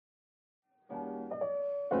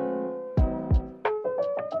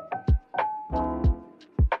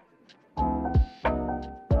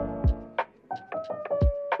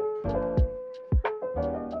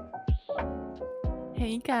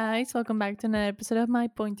guys, welcome back to another episode of My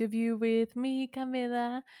Point of View with me,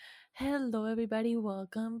 Camila. Hello, everybody,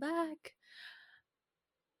 welcome back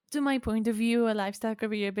to My Point of View, a lifestyle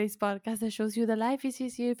career based podcast that shows you that life is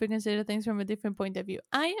easier if you consider things from a different point of view.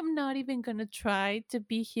 I am not even gonna try to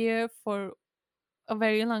be here for a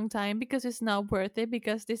very long time because it's not worth it,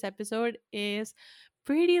 because this episode is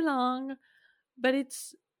pretty long, but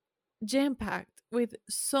it's jam packed with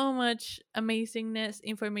so much amazingness,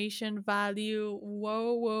 information, value.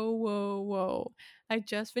 Whoa, whoa, whoa, whoa! I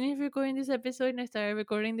just finished recording this episode and I started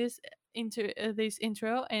recording this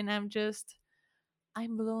intro, and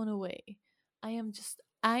I'm blown away. I am just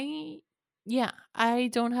I yeah, I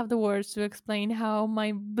don't have the words to explain how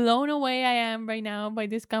my blown away I am right now by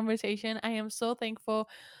this conversation. I am so thankful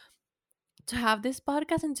to have this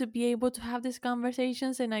podcast and to be able to have these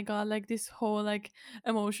conversations, and I got like this whole like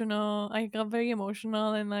emotional, I got very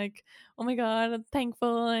emotional and like, oh my god, I'm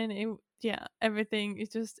thankful, and yeah, everything is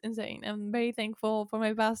just insane. I'm very thankful for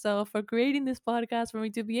my past self for creating this podcast, for me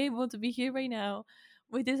to be able to be here right now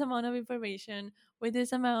with this amount of information, with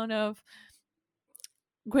this amount of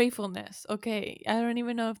gratefulness. Okay, I don't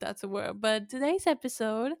even know if that's a word, but today's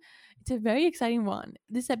episode, it's a very exciting one.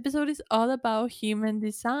 This episode is all about human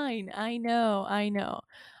design. I know. I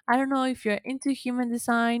don't know if you're into human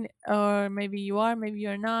design, or maybe you are, maybe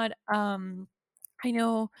you're not. I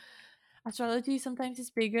know astrology sometimes is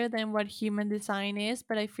bigger than what human design is,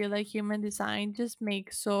 but I feel like human design just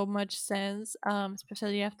makes so much sense.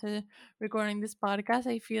 Especially after recording this podcast,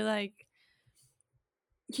 I feel like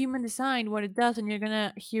human design, what it does, and you're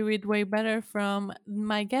gonna hear it way better from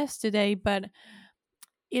my guest today, but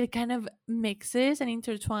it kind of mixes and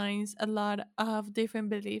intertwines a lot of different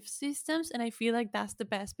belief systems, and I feel like that's the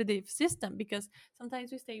best belief system, because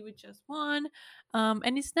sometimes we stay with just one,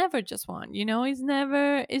 and it's never just one, it's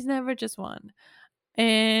never just one,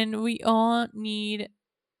 and we all need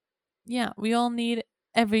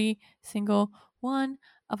every single one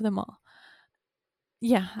of them all.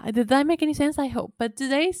 Yeah, did that make any sense? I hope. But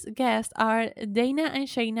today's guests are Dana and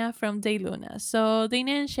Shayna from Dayluna. So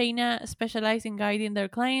Dana and Shayna specialize in guiding their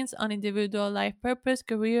clients on individual life purpose,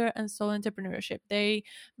 career, and soul entrepreneurship. They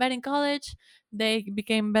met in college, they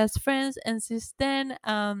became best friends, and since then,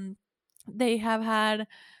 they have had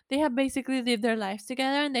they have basically lived their lives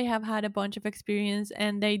together, and they have had a bunch of experience,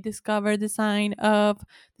 and they discovered the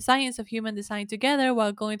science of human design together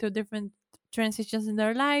while going through different transitions in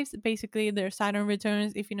their lives. Basically, their Saturn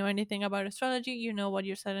returns. If you know anything about astrology, you know what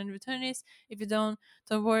your Saturn return is. If you don't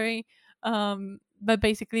worry. But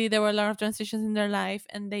basically, there were a lot of transitions in their life,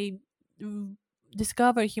 and they mm,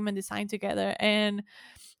 discovered human design together. And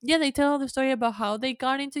yeah, they tell the story about how they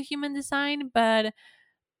got into human design, but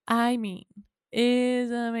I mean,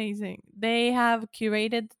 is amazing. They have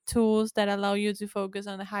curated tools that allow you to focus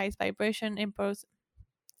on the highest vibration in person.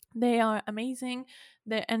 They are amazing.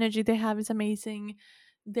 The energy they have is amazing.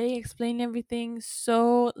 They explain everything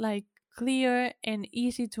so like clear and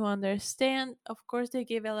easy to understand. Of course, they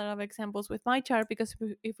give a lot of examples with my chart, because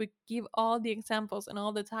if we give all the examples and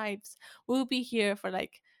all the types, we'll be here for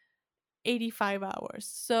like 85 hours.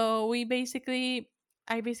 So I basically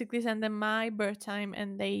send them my birth time,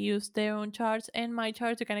 and they use their own charts and my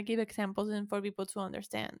chart to kind of give examples and for people to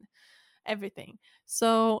understand everything.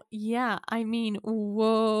 So yeah, I mean,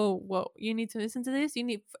 whoa. You need to listen to this.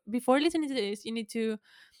 Before listening to this, you need to,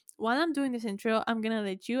 while I'm doing this intro, I'm gonna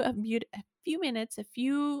let you a few minutes, a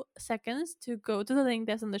few seconds to go to the link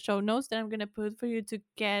that's on the show notes that I'm gonna put for you to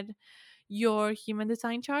get your human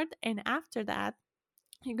design chart. And after that,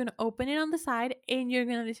 you're going to open it on the side, and you're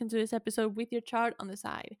going to listen to this episode with your chart on the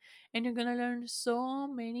side. And you're going to learn so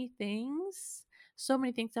many things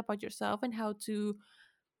about yourself and how to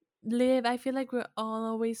live. I feel like we're all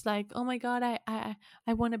always like, oh my god, I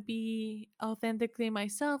want to be authentically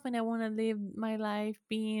myself, and I want to live my life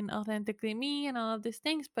being authentically me and all of these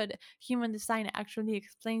things. But human design actually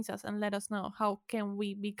explains us and let us know how can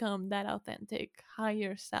we become that authentic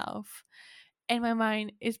higher self. And my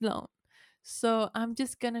mind is blown. So I'm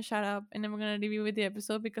just gonna shut up, and I'm gonna leave you with the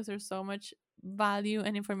episode, because there's so much value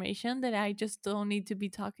and information that I just don't need to be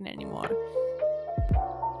talking anymore.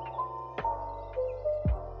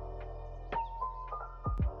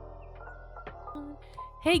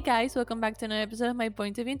 Hey guys, welcome back to another episode of My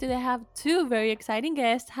Point of View. Today I have two very exciting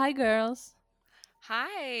guests. Hi girls.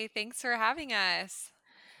 Hi, thanks for having us.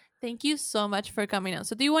 Thank you so much for coming on.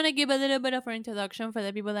 So do you want to give a little bit of an introduction for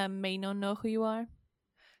the people that may not know who you are?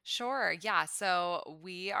 Sure. Yeah. So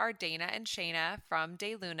we are Dana and Shayna from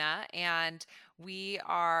Dayluna, and we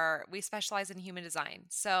specialize in human design.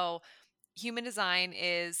 So Human design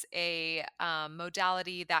is a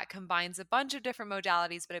modality that combines a bunch of different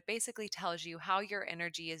modalities, but it basically tells you how your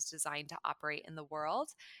energy is designed to operate in the world.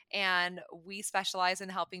 And we specialize in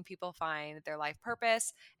helping people find their life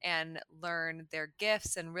purpose and learn their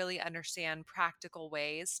gifts and really understand practical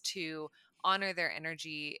ways to honor their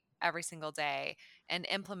energy every single day and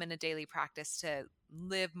implement a daily practice to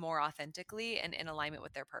live more authentically and in alignment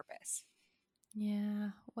with their purpose.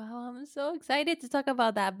 Yeah, well, I'm so excited to talk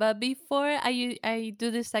about that. But before I do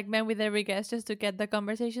this segment with every guest just to get the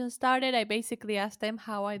conversation started, I basically ask them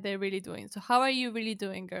how are they really doing. So, how are you really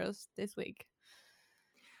doing, girls, this week?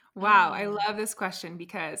 Wow, I love this question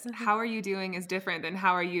because how are you doing is different than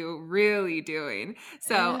how are you really doing.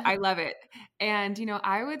 So I love it. And,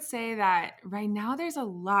 I would say that right now there's a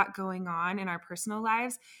lot going on in our personal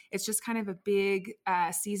lives. It's just kind of a big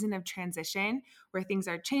season of transition where things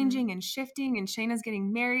are changing and shifting, and Shayna's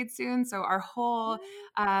getting married soon. So our whole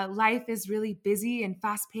life is really busy and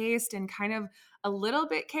fast paced and kind of a little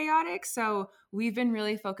bit chaotic. So we've been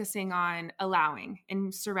really focusing on allowing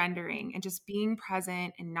and surrendering and just being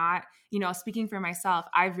present and not, speaking for myself,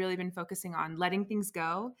 I've really been focusing on letting things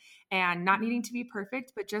go and not needing to be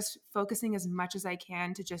perfect, but just focusing as much as I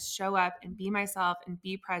can to just show up and be myself and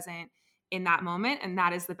be present in that moment. And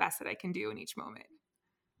that is the best that I can do in each moment.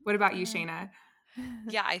 What about you, Shayna?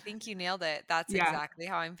 Yeah, I think you nailed it. That's Yeah. exactly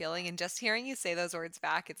how I'm feeling. And just hearing you say those words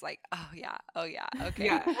back, it's like, oh yeah, okay.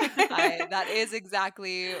 Yeah. That is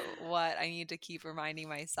exactly what I need to keep reminding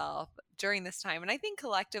myself during this time. And I think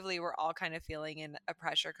collectively we're all kind of feeling in a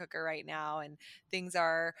pressure cooker right now, and things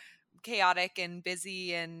are chaotic and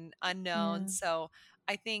busy and unknown. Yeah, So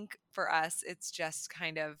I think for us, it's just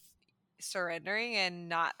kind of surrendering and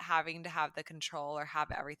not having to have the control or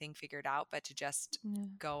have everything figured out, but to just yeah.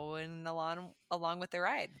 going along with the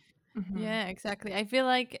ride. Mhm. Yeah, exactly. I feel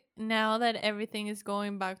like now that everything is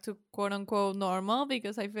going back to quote unquote normal,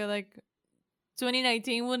 because I feel like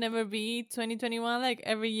 2019 will never be 2021. Like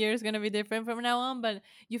every year is going to be different from now on, but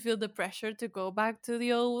you feel the pressure to go back to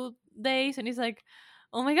the old days. And it's like,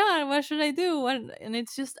 oh my God, what should I do? And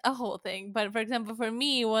it's just a whole thing. But for example, for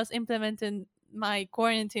me, it was implementing my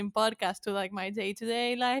quarantine podcast to like my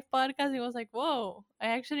day-to-day life podcast. It was like, whoa, I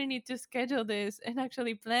actually need to schedule this and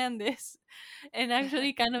actually plan this and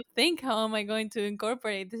actually kind of think how am I going to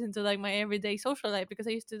incorporate this into like my everyday social life, because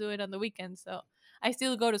I used to do it on the weekends. So I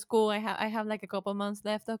still go to school. I have like a couple months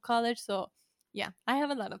left of college. So yeah, I have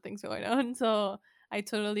a lot of things going on. So I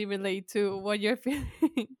totally relate to what you're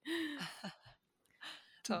feeling.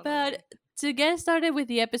 But Totally. to get started with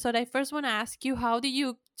the episode, I first want to ask you, how did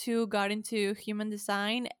you two got into human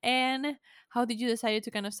design, and how did you decide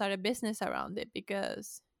to kind of start a business around it?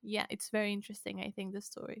 Because yeah, it's very interesting, I think, the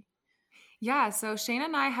story. Yeah, so Shane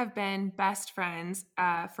and I have been best friends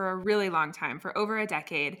for a really long time, for over a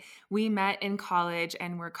decade. We met in college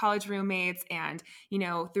and we're college roommates. And,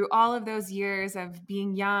 through all of those years of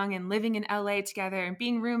being young and living in LA together and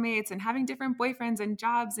being roommates and having different boyfriends and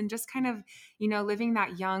jobs and just kind of, living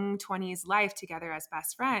that young 20s life together as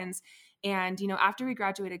best friends. And, after we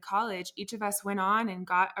graduated college, each of us went on and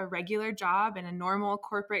got a regular job and a normal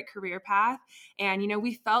corporate career path. And,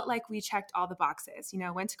 we felt like we checked all the boxes,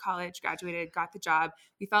 went to college, graduated, got the job.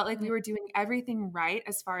 We felt like we Yeah. were doing everything right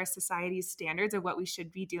as far as society's standards of what we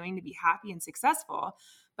should be doing to be happy and successful.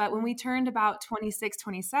 But when we turned about 26,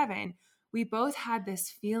 27, we both had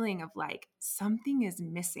this feeling of like something is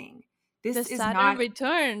missing. The This is Saturn not,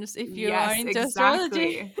 returns if you are yes, into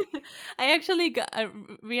astrology. exactly. I actually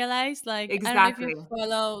realized, like, I don't know if you Exactly.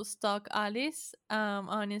 follow Stock Alice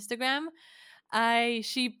on Instagram. I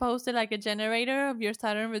She posted like a generator of your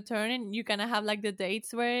Saturn return, and you kind of have like the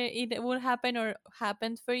dates where it would happen or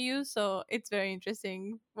happened for you. So it's very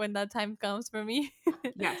interesting when that time comes for me.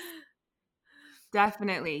 Yes.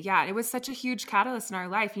 Definitely. Yeah. It was such a huge catalyst in our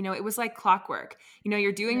life. It was like clockwork.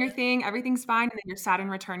 You're doing your thing, everything's fine, and then your Saturn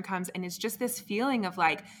return comes, and it's just this feeling of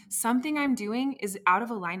like something I'm doing is out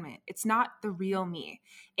of alignment. It's not the real me.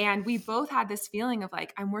 And we both had this feeling of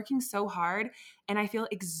like, I'm working so hard and I feel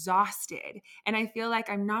exhausted. And I feel like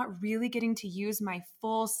I'm not really getting to use my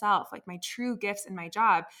full self, like my true gifts in my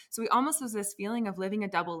job. So we almost was this feeling of living a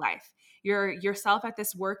double life. You're yourself at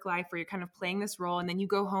this work life where you're kind of playing this role, and then you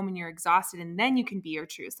go home and you're exhausted, and then you can be your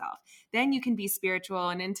true self. Then you can be spiritual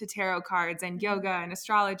and into tarot cards and yoga and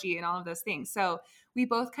astrology and all of those things. So we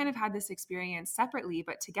both kind of had this experience separately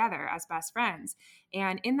but together as best friends.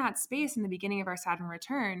 And in that space, in the beginning of our Saturn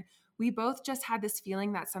return, we both just had this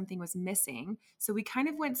feeling that something was missing. So we kind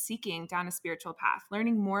of went seeking down a spiritual path,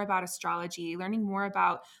 learning more about astrology, learning more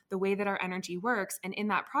about the way that our energy works. And in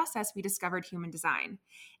that process, we discovered human design.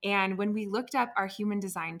 And when we looked up our human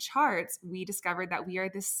design charts, we discovered that we are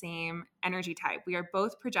the same energy type. We are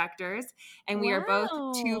both projectors, and we are both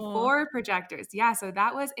Wow. 2-4 projectors. Yeah. So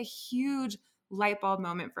that was a huge light bulb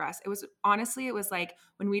moment for us. It was like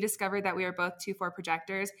when we discovered that we were both 2-4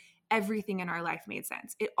 projectors, everything in our life made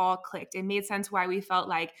sense. It all clicked. It made sense why we felt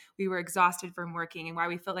like we were exhausted from working, and why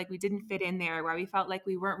we felt like we didn't fit in there, why we felt like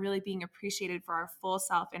we weren't really being appreciated for our full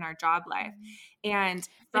self in our job life. And And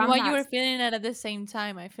from why you that, were feeling it at the same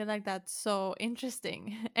time. I feel like that's so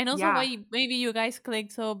interesting. And also why yeah, maybe you guys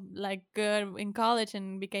clicked so like good in college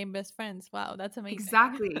and became best friends. Wow, that's amazing.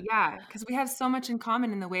 exactly. Yeah. Because we have so much in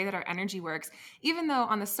common in the way that our energy works. Even though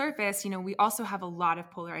on the surface, we also have a lot of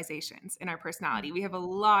polarizations in our personality. We have a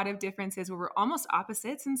lot of differences where we're almost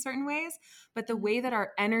opposites in certain ways, but the way that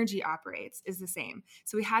our energy operates is the same.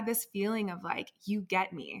 So we had this feeling of like, you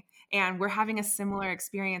get me. And we're having a similar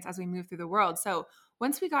experience as we move through the world. So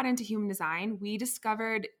once we got into human design, we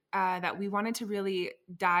discovered that we wanted to really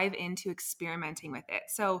dive into experimenting with it.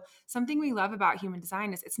 So something we love about human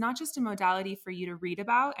design is it's not just a modality for you to read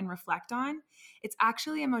about and reflect on. It's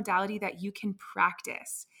actually a modality that you can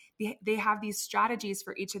practice. They have these strategies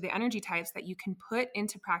for each of the energy types that you can put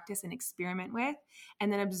into practice and experiment with,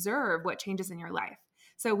 and then observe what changes in your life.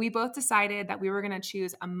 So we both decided that we were going to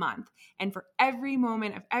choose a month. And for every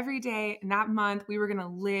moment of every day in that month, we were going to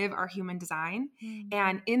live our human design.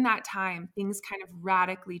 And in that time, things kind of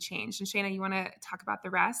radically changed. And Shayna, you want to talk about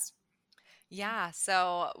the rest? Yeah,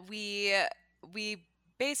 so we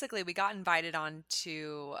basically we got invited on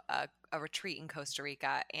to a retreat in Costa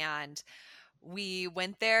Rica, and we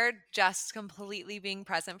went there just completely being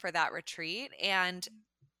present for that retreat. And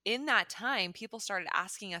in that time, people started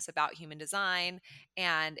asking us about human design,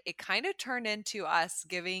 and it kind of turned into us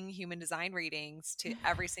giving human design readings to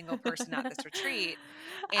every single person at this retreat.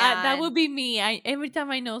 That And would be me. I every time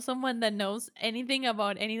I know someone that knows anything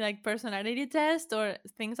about any like personality test or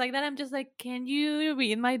things like that, I'm just like, can you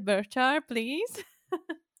read my birth chart, please?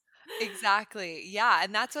 exactly. Yeah,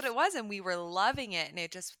 and that's what it was, and we were loving it, and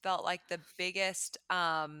it just felt like the biggest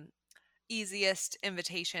easiest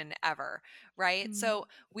invitation ever, right? Mm. So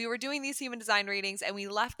we were doing these human design readings, and we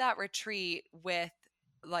left that retreat with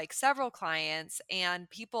like several clients and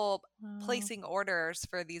people Wow. placing orders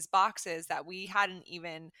for these boxes that we hadn't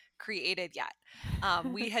even created yet.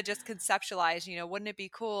 We had just conceptualized, wouldn't it be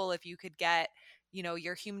cool if you could get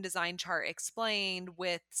your human design chart explained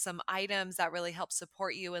with some items that really help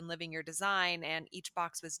support you in living your design, and each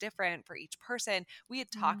box was different for each person. We had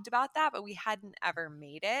Mm. talked about that, but we hadn't ever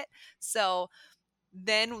made it. So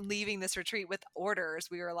then leaving this retreat with orders,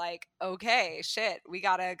 we were like, okay, shit, we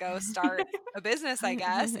gotta go start a business, I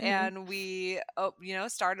guess. And we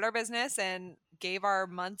started our business and gave our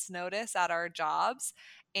month's notice at our jobs,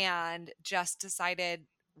 and just decided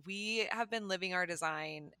we have been living our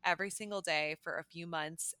design every single day for a few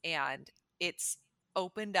months, and it's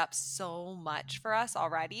opened up so much for us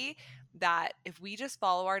already that if we just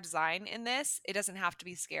follow our design in this, it doesn't have to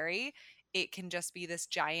be scary. It can just be this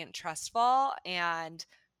giant trust fall and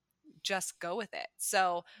just go with it.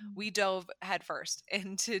 So we dove headfirst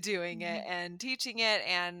into doing it and teaching it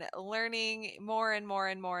and learning more and more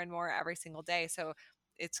and more and more every single day. So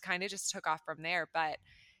it's kind of just took off from there. But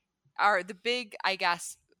the big, I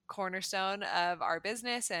guess, cornerstone of our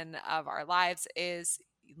business and of our lives is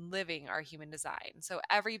living our human design. So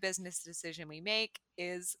every business decision we make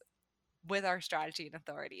is with our strategy and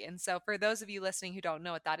authority. And so for those of you listening who don't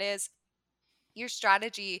know what that is, your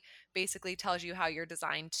strategy basically tells you how you're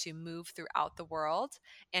designed to move throughout the world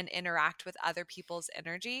and interact with other people's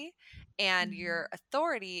energy. And your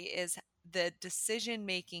authority is the decision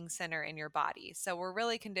making center in your body. So we're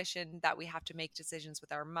really conditioned that we have to make decisions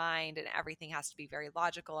with our mind, and everything has to be very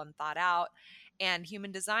logical and thought out. And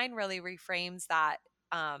human design really reframes that.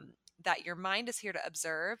 That your mind is here to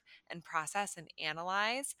observe and process and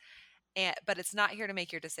analyze, but it's not here to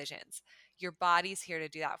make your decisions. Your body's here to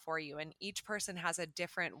do that for you, and each person has a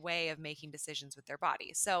different way of making decisions with their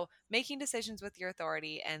body. So making decisions with your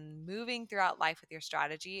authority and moving throughout life with your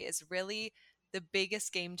strategy is really the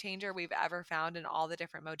biggest game changer we've ever found in all the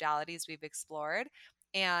different modalities we've explored.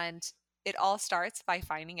 And it all starts by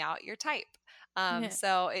finding out your type. Yeah.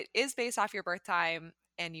 So it is based off your birth time,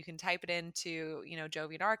 and you can type it into,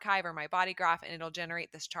 Jovian Archive or My Body Graph, and it'll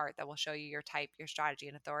generate this chart that will show you your type, your strategy,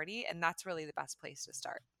 and authority. And that's really the best place to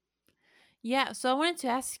start. Yeah, so I wanted to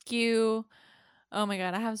ask you, oh my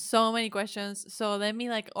god, I have so many questions. So let me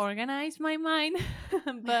like organize my mind.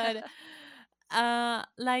 But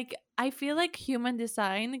like I feel like human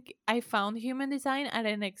design, I found human design at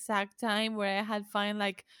an exact time where I had find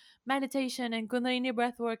like meditation and Kundalini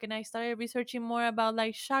breath work, and I started researching more about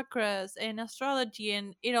like chakras and astrology,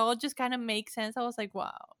 and it all just kind of makes sense. I was like,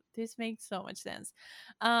 wow, this makes so much sense.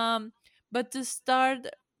 Um, but to start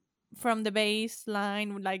from the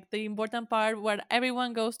baseline, like the important part where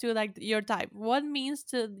everyone goes to, like your type. What means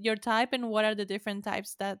to your type, and what are the different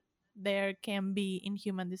types that there can be in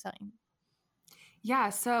human design?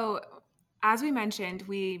 Yeah. So, as we mentioned,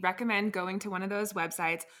 we recommend going to one of those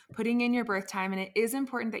websites, putting in your birth time, and it is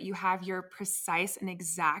important that you have your precise and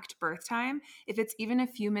exact birth time. If it's even a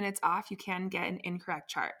few minutes off, you can get an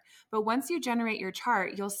incorrect chart. But once you generate your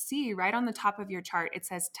chart, you'll see right on the top of your chart, it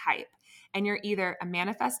says type. And you're either a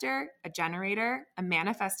manifester, a generator, a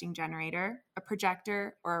manifesting generator, a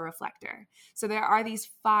projector, or a reflector. So there are these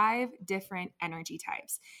 5 different energy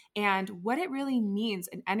types. And what it really means,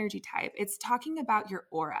 an energy type, it's talking about your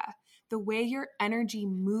aura, the way your energy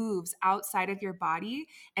moves outside of your body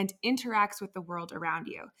and interacts with the world around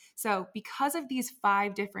you. So, because of these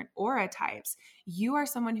 5 different aura types, you are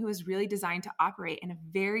someone who is really designed to operate in a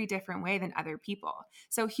very different way than other people.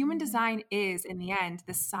 So, human design is, in the end,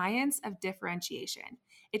 the science of differentiation.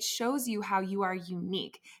 It shows you how you are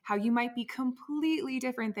unique, how you might be completely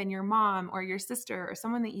different than your mom or your sister or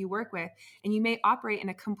someone that you work with, and you may operate in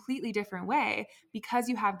a completely different way because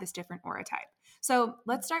you have this different aura type. So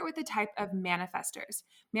let's start with the type of manifestors.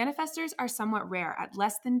 Manifestors are somewhat rare at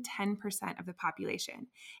less than 10% of the population.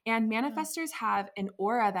 And manifestors have an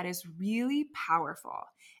aura that is really powerful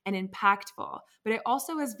and impactful, but it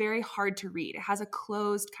also is very hard to read. It has a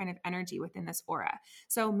closed kind of energy within this aura.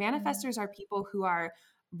 So manifestors are people who are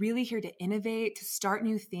really here to innovate, to start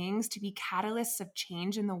new things, to be catalysts of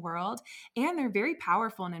change in the world. And they're very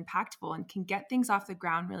powerful and impactful and can get things off the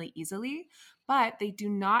ground really easily, but they do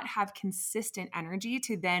not have consistent energy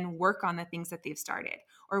to then work on the things that they've started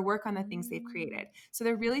or work on the things they've created. So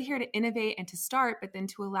they're really here to innovate and to start, but then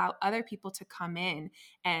to allow other people to come in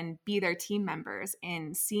and be their team members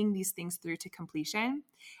in seeing these things through to completion.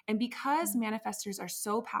 And because manifestors are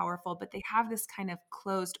so powerful, but they have this kind of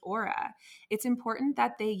closed aura, it's important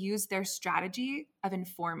that they use their strategy of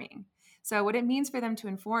informing. So what it means for them to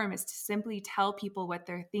inform is to simply tell people what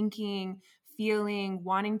they're thinking, feeling,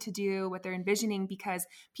 wanting to do, what they're envisioning, because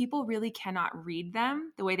people really cannot read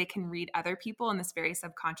them the way they can read other people in this very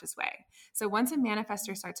subconscious way. So once a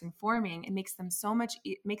manifestor starts informing, it makes it so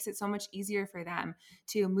much easier for them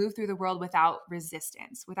to move through the world without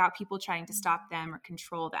resistance, without people trying to stop them or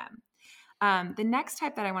control them. The next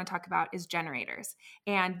type that I want to talk about is generators.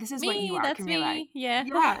 And this is what you Me, are, that's Camila. me. Yeah.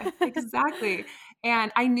 Yeah, exactly.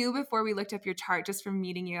 And I knew before we looked up your chart, just from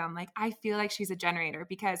meeting you, I'm like, I feel like she's a generator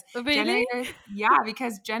because Really?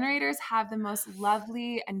 because generators have the most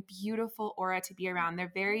lovely and beautiful aura to be around.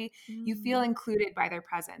 You feel included by their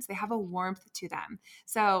presence. They have a warmth to them.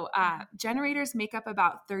 So generators make up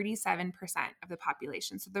about 37% of the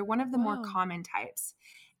population. So they're one of the more Wow. common types.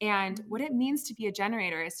 And what it means to be a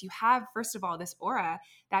generator is you have, first of all, this aura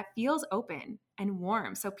that feels open and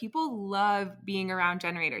warm. So people love being around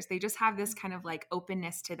generators. They just have this kind of like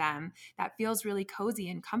openness to them that feels really cozy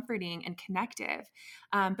and comforting and connective.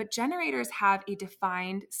 But generators have a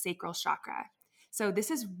defined sacral chakra. So this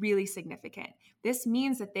is really significant. This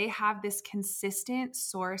means that they have this consistent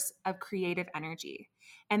source of creative energy.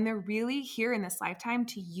 And they're really here in this lifetime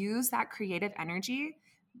to use that creative energy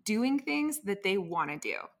doing things that they want to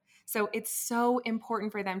do. So it's so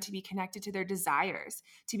important for them to be connected to their desires,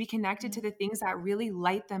 to be connected to the things that really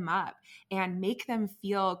light them up and make them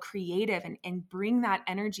feel creative and bring that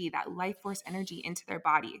energy, that life force energy into their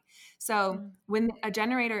body. So when a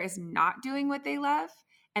generator is not doing what they love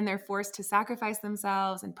and they're forced to sacrifice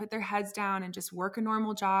themselves and put their heads down and just work a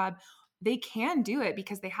normal job, they can do it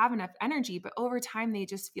because they have enough energy, but over time they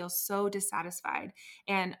just feel so dissatisfied.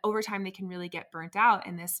 And over time they can really get burnt out,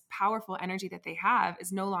 and this powerful energy that they have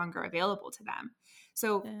is no longer available to them.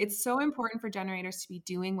 So it's so important for generators to be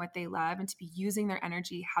doing what they love and to be using their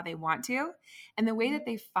energy how they want to. And the way that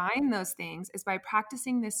they find those things is by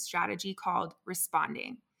practicing this strategy called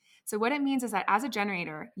responding. So what it means is that as a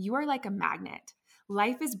generator, you are like a magnet.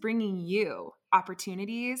 Life is bringing you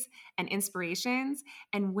opportunities and inspirations.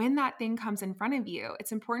 And when that thing comes in front of you,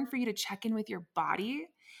 it's important for you to check in with your body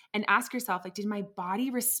and ask yourself, like, did my body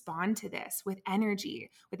respond to this with energy,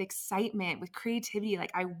 with excitement, with creativity?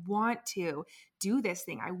 Like, I want to do this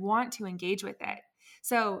thing. I want to engage with it.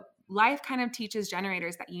 So life kind of teaches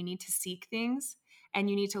generators that you need to seek things and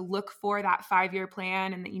you need to look for that 5-year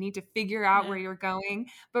plan and that you need to figure out where you're going.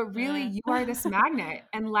 But really, you are this magnet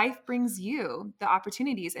and life brings you the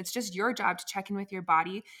opportunities. It's just your job to check in with your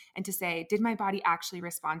body and to say, did my body actually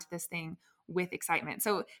respond to this thing with excitement?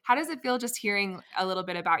 So how does it feel just hearing a little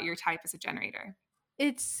bit about your type as a generator?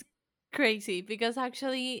 It's crazy because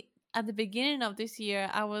actually at the beginning of this year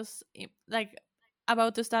I was like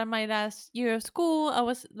about to start my last year of school. I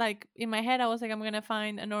was like, in my head I was like, I'm gonna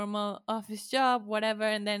find a normal office job, whatever,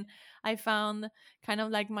 and then I found kind of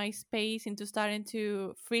like my space into starting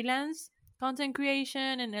to freelance content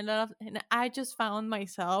creation, and and I just found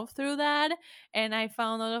myself through that, and I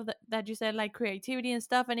found all of that you said, like creativity and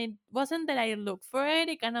stuff, and it wasn't that I looked for it,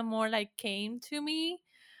 it kind of more like came to me.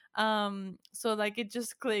 So like it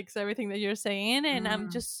just clicks everything that you're saying, and I'm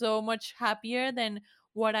just so much happier than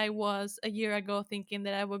what I was a year ago, thinking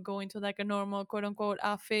that I would go into like a normal quote unquote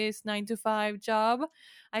office 9 to 5 job.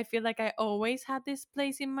 I feel like I always had this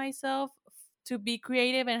place in myself to be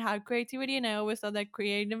creative and have creativity, and I always thought that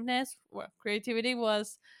creativity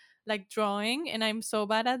was like drawing, and I'm so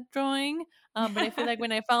bad at drawing. But I feel like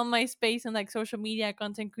when I found my space in like social media,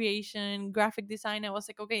 content creation, graphic design, I was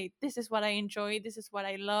like, okay, this is what I enjoy, this is what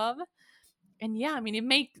I love. And yeah, I mean,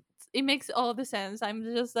 it makes all the sense. I'm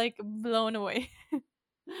just like blown away.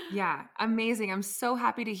 Yeah, amazing. I'm so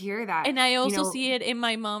happy to hear that. And I also see it in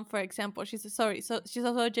my mom, for example. So she's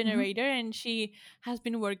also a Mhm. generator, and she has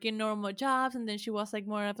been working normal jobs, and then she was like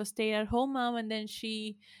more of a stay-at-home mom, and then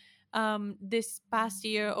she this past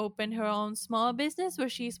year opened her own small business where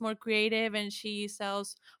she's more creative and she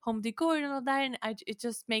sells home decor and all of that, and it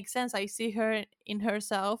just makes sense. I see her in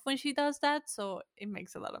herself when she does that, so it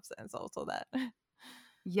makes a lot of sense also that.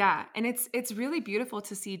 Yeah, and it's really beautiful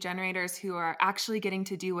to see generators who are actually getting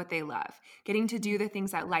to do what they love, getting to do the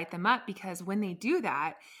things that light them up, because when they do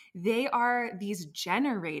that, they are these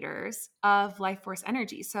generators of life force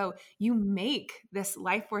energy. So you make this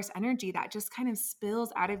life force energy that just kind of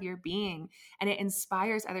spills out of your being, and it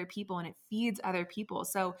inspires other people and it feeds other people.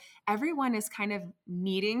 So everyone is kind of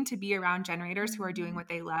needing to be around generators who are doing what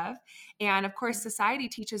they love. And of course, society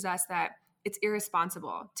teaches us that it's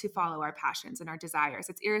irresponsible to follow our passions and our desires.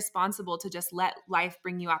 It's irresponsible to just let life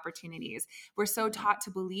bring you opportunities. We're so taught to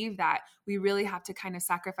believe that we really have to kind of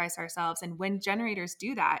sacrifice ourselves. And when generators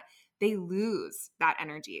do that, they lose that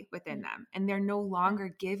energy within them and they're no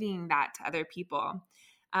longer giving that to other people.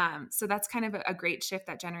 So that's kind of a great shift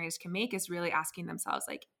that generators can make, is really asking themselves,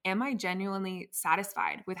 like, am I genuinely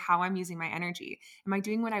satisfied with how I'm using my energy? Am I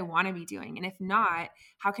doing what I want to be doing? And if not,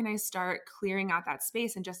 how can I start clearing out that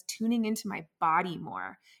space and just tuning into my body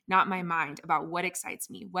more, not my mind, about what excites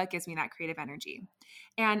me, what gives me that creative energy?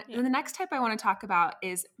 And Yeah. the next type I want to talk about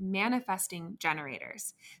is manifesting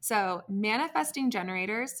generators. So, manifesting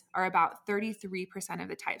generators are about 33% of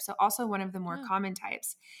the type. So, also one of the more Oh. common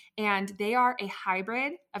types. And they are a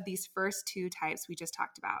hybrid of these first two types we just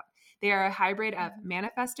talked about. They are a hybrid of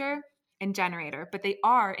manifester and generator, but they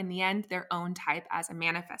are in the end their own type as a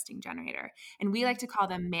manifesting generator. And we like to call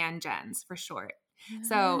them man-gens for short.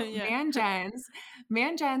 So Yeah.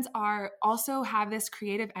 man-gens are also have this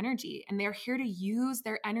creative energy, and they're here to use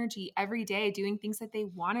their energy every day doing things that they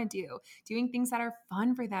want to do, doing things that are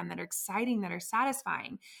fun for them, that are exciting, that are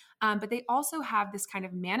satisfying. But they also have this kind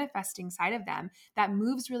of manifesting side of them that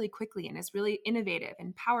moves really quickly and is really innovative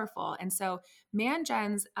and powerful. And so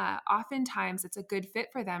man-gens, oftentimes it's a good fit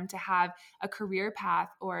for them to have a career path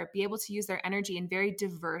or be able to use their energy in very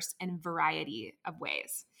diverse and variety of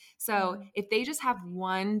ways. So if they just have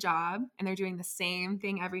one job and they're doing the same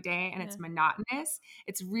thing every day and it's monotonous,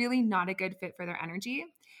 it's really not a good fit for their energy.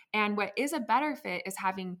 And what is a better fit is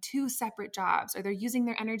having two separate jobs, or they're using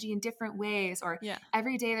their energy in different ways, or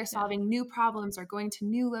every day they're solving new problems or going to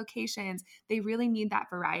new locations. They really need that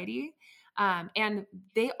variety. And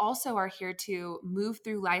they also are here to move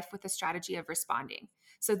through life with a strategy of responding.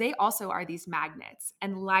 So they also are these magnets,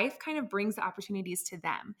 and life kind of brings the opportunities to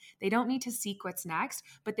them. They don't need to seek what's next,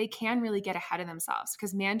 but they can really get ahead of themselves,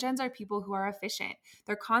 because man-gens are people who are efficient.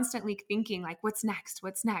 They're constantly thinking like, what's next?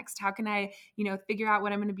 What's next? How can I, figure out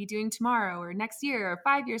what I'm going to be doing tomorrow or next year or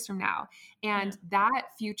 5 years from now? And that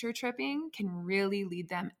future tripping can really lead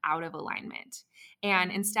them out of alignment.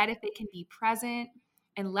 And instead, if they can be present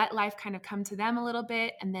and let life kind of come to them a little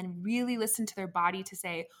bit, and then really listen to their body to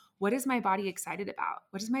say, what is my body excited about?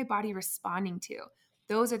 What is my body responding to?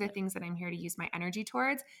 Those are the things that I'm here to use my energy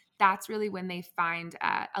towards. That's really when they find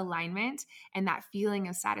alignment and that feeling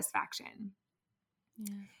of satisfaction.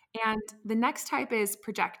 And the next type is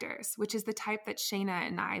projectors, which is the type that Shayna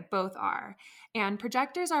and I both are. And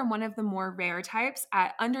projectors are one of the more rare types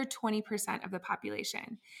at under 20% of the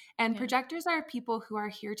population. And projectors are people who are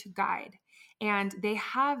here to guide. and they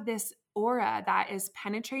have this aura that is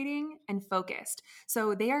penetrating and focused.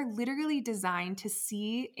 So they are literally designed to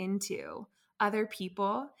see into other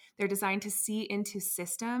people. They're designed to see into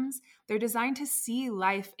systems. They're designed to see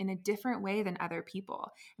life in a different way than other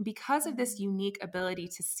people. And because of this unique ability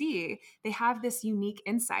to see, they have this unique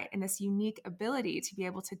insight and this unique ability to be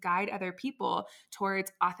able to guide other people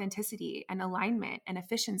towards authenticity and alignment and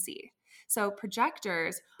efficiency. So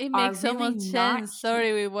projectors It are makes so really much not sense.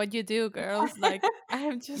 Sorry with what you do, girls. Like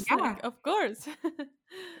I'm just yeah. like, of course.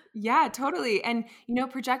 Yeah, totally. And,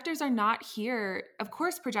 projectors are not here. Of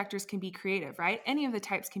course, projectors can be creative, right? Any of the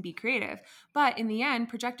types can be creative. But in the end,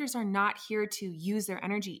 projectors are not here to use their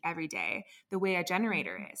energy every day the way a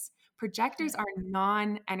generator Mhm. is. Projectors are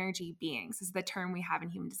non-energy beings, is the term we have in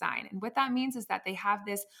human design. And what that means is that they have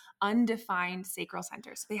this undefined sacral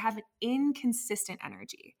center. So they have an inconsistent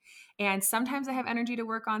energy. And sometimes they have energy to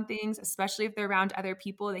work on things, especially if they're around other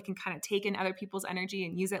people. They can kind of take in other people's energy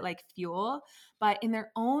and use it like fuel. But in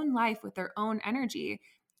their own life with their own energy,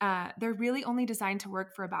 they're really only designed to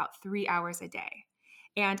work for about 3 hours a day.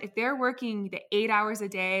 And if they're working the 8 hours a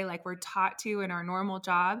day, like we're taught to in our normal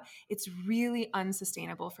job, it's really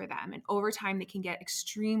unsustainable for them. And over time, they can get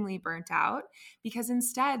extremely burnt out because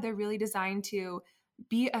instead, they're really designed to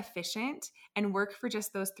be efficient and work for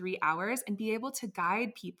just those 3 hours and be able to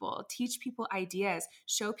guide people, teach people ideas,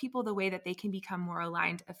 show people the way that they can become more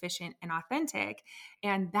aligned, efficient, and authentic.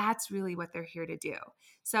 And that's really what they're here to do.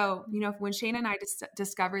 So, when Shane and I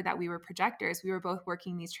discovered that we were projectors, we were both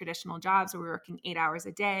working these traditional jobs where we were working 8 hours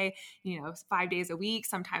a day, 5 days a week,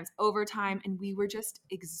 sometimes overtime, and we were just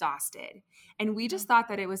exhausted. And we just thought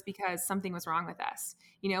that it was because something was wrong with us.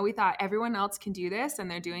 We thought everyone else can do this and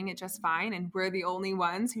they're doing it just fine. And we're the only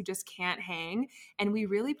ones who just can't hang. And we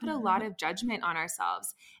really put a lot of judgment on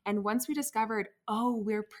ourselves. And once we discovered, oh,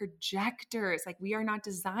 we're projectors, like we are not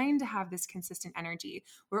designed to have this consistent energy.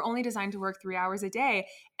 We're only designed to work 3 hours a day.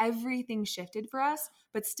 Everything shifted for us.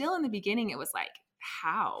 But still in the beginning, it was like,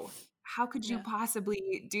 how? How could you Yeah.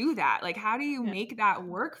 possibly do that? Like, how do you Yeah. make that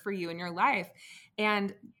work for you in your life?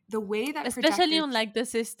 And the way that Especially projectors, on like the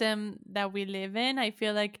system that we live in, I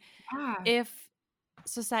feel like yeah, if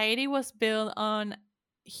society was built on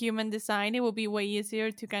human design, it would be way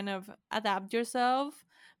easier to kind of adapt yourself.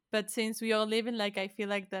 But since we all live in like, I feel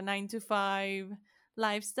like the 9 to 5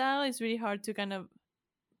 lifestyle, is really hard to kind of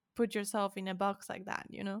put yourself in a box like that,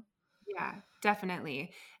 you know? yeah,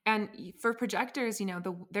 definitely. And for projectors,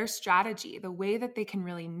 their strategy, the way that they can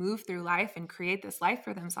really move through life and create this life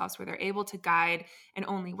for themselves where they're able to guide and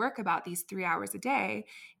only work about these 3 hours a day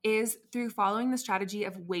is through following the strategy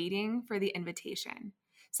of waiting for the invitation.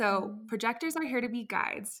 So Mm. projectors are here to be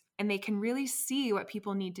guides and they can really see what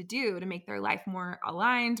people need to do to make their life more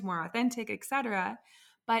aligned, more authentic, etc.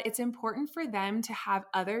 But it's important for them to have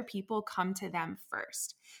other people come to them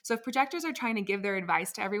first. So if projectors are trying to give their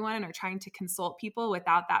advice to everyone and are trying to consult people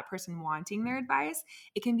without that person wanting their advice,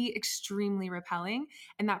 it can be extremely repelling.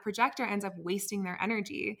 And that projector ends up wasting their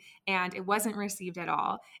energy and it wasn't received at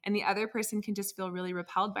all. And the other person can just feel really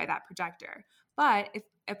repelled by that projector. But if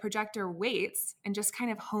a projector waits and just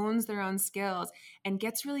kind of hones their own skills and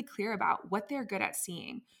gets really clear about what they're good at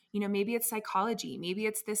seeing, maybe it's psychology, maybe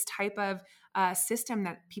it's this type of system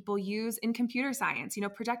that people use in computer science.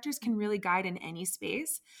 Projectors can really guide in any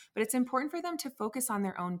space, but it's important for them to focus on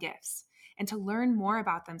their own gifts and to learn more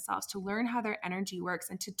about themselves, to learn how their energy works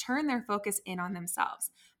and to turn their focus in on themselves,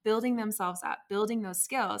 building themselves up, building those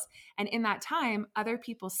skills. And in that time, other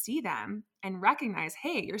people see them and recognize,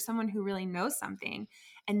 hey, you're someone who really knows something.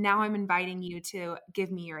 And now I'm inviting you to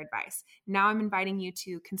give me your advice. Now I'm inviting you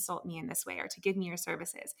to consult me in this way or to give me your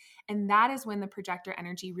services. And that is when the projector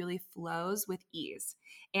energy really flows with ease.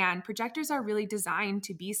 And projectors are really designed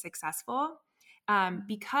to be successful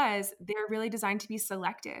because they're really designed to be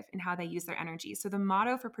selective in how they use their energy. So the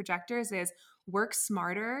motto for projectors is work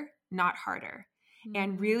smarter, not harder.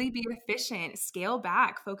 And really be efficient, scale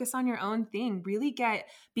back, focus on your own thing, really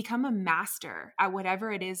become a master at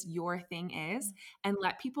whatever it is your thing is, and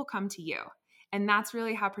let people come to you. And that's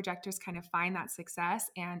really how projectors kind of find that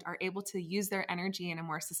success and are able to use their energy in a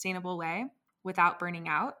more sustainable way without burning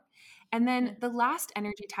out. And then the last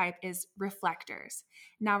energy type is reflectors.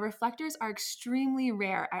 Now, reflectors are extremely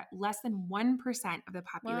rare at less than 1% of the Wow.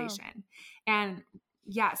 population. And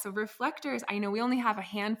yeah, so reflectors, I know we only have a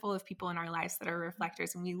handful of people in our lives that are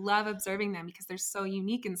reflectors, and we love observing them because they're so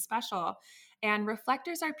unique and special. And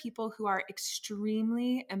reflectors are people who are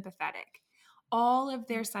extremely empathetic. all of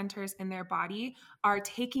their centers in their body are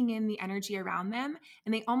taking in the energy around them,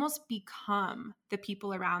 and they almost become the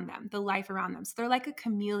people around them, the life around them. So they're like a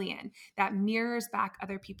chameleon that mirrors back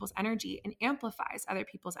other people's energy and amplifies other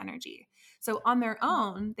people's energy. So on their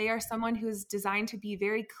own, they are someone who's designed to be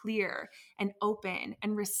very clear and open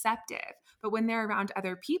and receptive. But when they're around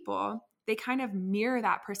other people, they kind of mirror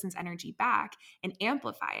that person's energy back and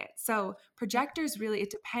amplify it. So projectors really,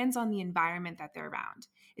 it depends on the environment that they're around.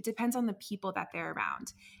 It depends on the people that they're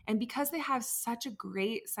around. And because they have such a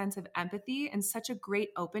great sense of empathy and such a great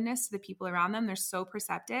openness to the people around them, they're so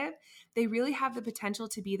perceptive, they really have the potential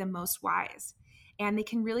to be the most wise. And they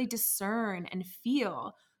can really discern and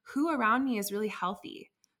feel who around me is really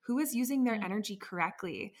healthy, who is using their energy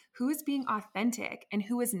correctly, who is being authentic, and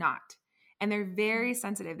who is not. And they're very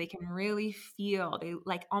sensitive. They can really feel, they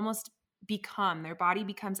like almost become, their body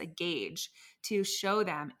becomes a gauge to show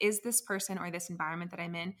them, is this person or this environment that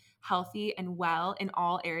I'm in healthy and well in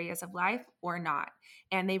all areas of life or not?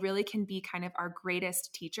 And they really can be kind of our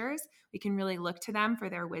greatest teachers. We can really look to them for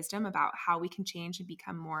their wisdom about how we can change and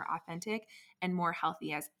become more authentic and more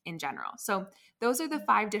healthy as in general. So those are the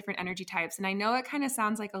 5 different energy types. And I know it kind of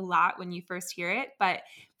sounds like a lot when you first hear it, but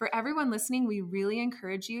for everyone listening, we really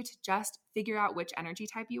encourage you to just figure out which energy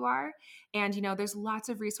type you are. And, there's lots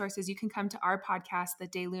of resources. You can come to our podcast, the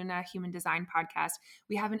De Luna Human Design Podcast.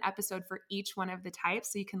 We have an episode for each one of the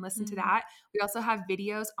types, so you can listen to that. We also have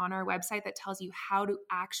videos on our website that tells you how to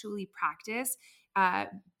actually practice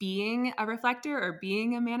being a reflector or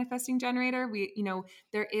being a manifesting generator.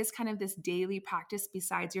 There is kind of this daily practice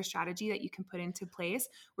besides your strategy that you can put into place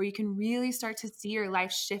where you can really start to see your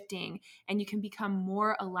life shifting and you can become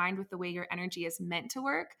more aligned with the way your energy is meant to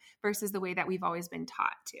work versus the way that we've always been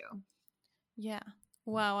taught to. Yeah.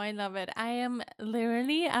 Wow, I love it. I am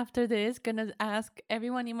literally after this gonna ask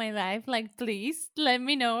everyone in my life, like, please let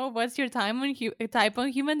me know what's your type on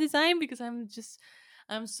human design, because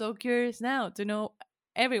I'm so curious now to know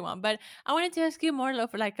everyone. But I wanted to ask you more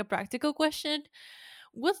of like a practical question.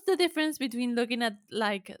 What's the difference between looking at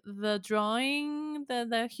like the drawing,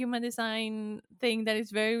 the human design thing that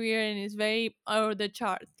is very weird and is very, or the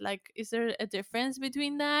chart? Like, is there a difference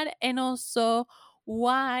between that? And also,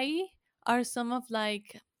 why are some of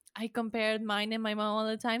like, I compared mine and my mom all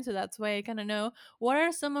the time, so that's why I kind of know what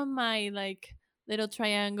are some of my like little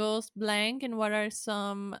triangles blank and what are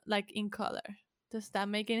some like in color. Does that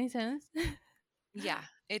make any sense? Yeah,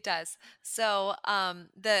 it does. So,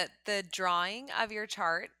 the drawing of your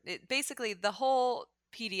chart, basically the whole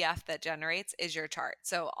PDF that generates is your chart.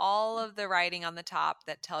 So all of the writing on the top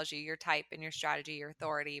that tells you your type and your strategy, your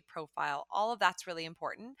authority, profile, all of that's really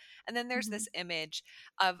important. And then there's this image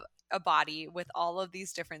of a body with all of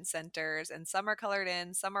these different centers, and some are colored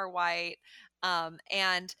in, some are white.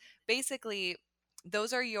 And basically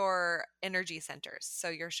those are your energy centers, so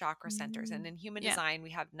your chakra centers. And in human Yeah. design,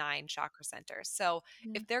 we have 9 chakra centers. So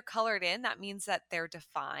Yeah. if they're colored in, that means that they're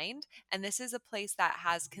defined. And this is a place that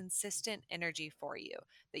has consistent energy for you,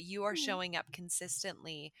 that you are showing up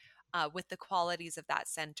consistently with the qualities of that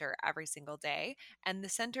center every single day. And the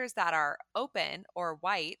centers that are open or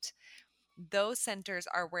white, those centers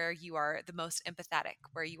are where you are the most empathetic,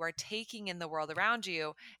 where you are taking in the world around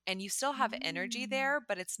you and you still have energy there,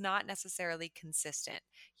 but it's not necessarily consistent.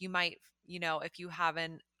 You might, if you have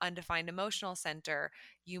an undefined emotional center,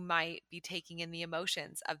 you might be taking in the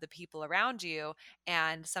emotions of the people around you.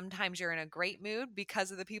 And sometimes you're in a great mood because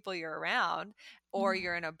of the people you're around, or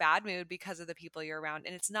you're in a bad mood because of the people you're around,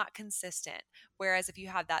 and it's not consistent. Whereas if you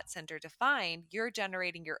have that center defined, you're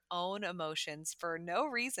generating your own emotions for no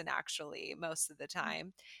reason, actually, most of the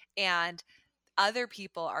time. And other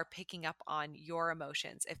people are picking up on your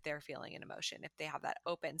emotions if they're feeling an emotion, if they have that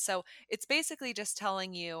open. So it's basically just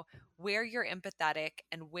telling you where you're empathetic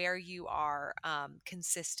and where you are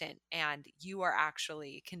consistent, and you are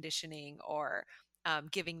actually conditioning or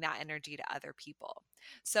giving that energy to other people.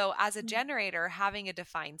 So as a generator, having a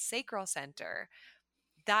defined sacral center,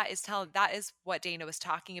 that is what Dana was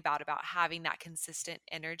talking about having that consistent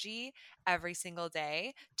energy every single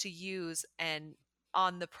day to use and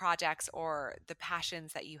on the projects or the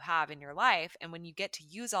passions that you have in your life. And when you get to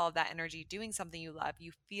use all of that energy doing something you love,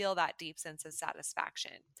 you feel that deep sense of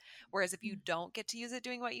satisfaction. Whereas if you don't get to use it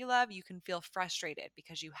doing what you love, you can feel frustrated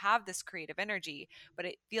because you have this creative energy, but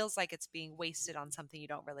it feels like it's being wasted on something you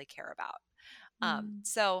don't really care about.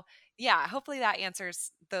 So yeah, hopefully that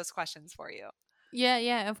answers those questions for you.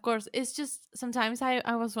 Yeah, of course. It's just sometimes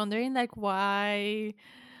I was wondering like why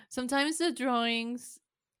sometimes the drawings,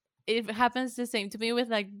 it happens the same to me with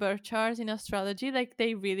like birth charts in astrology, like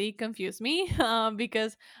they really confuse me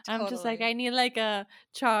because I'm just like, Totally. I need like a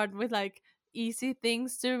chart with like easy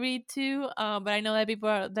things to read too. But I know that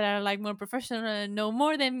people that are like more professional and know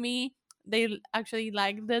more than me, they actually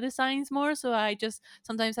like the designs more. So I just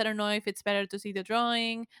sometimes I don't know if it's better to see the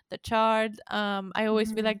drawing, the chart. I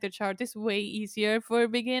always feel Mhm. like the chart is way easier for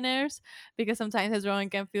beginners because sometimes the drawing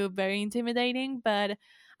can feel very intimidating. But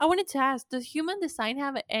I wanted to ask, does human design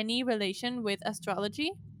have any relation with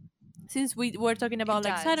astrology? Since we were talking It about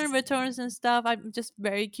like Saturn does. returns and stuff, I'm just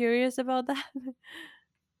very curious about that.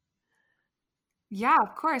 Yeah,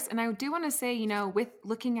 of course. And I do want to say, with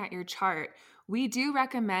looking at your chart, we do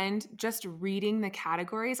recommend just reading the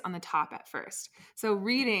categories on the top at first. So,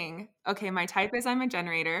 reading, okay, my type is I'm a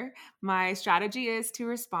generator. My strategy is to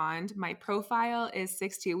respond. My profile is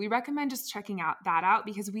 6-2. We recommend just checking that out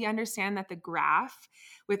because we understand that the graph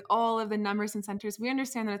with all of the numbers and centers, we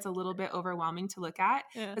understand that it's a little bit overwhelming to look at.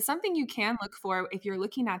 Yeah. But something you can look for if you're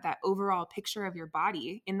looking at that overall picture of your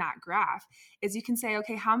body in that graph is you can say,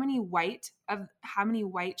 okay, how many white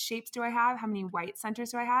shapes do I have? How many white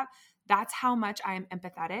centers do I have? That's how much I am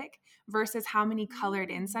empathetic versus how many colored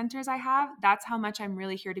in centers I have. That's how much I'm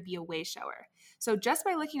really here to be a way shower. So just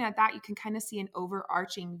by looking at that, you can kind of see an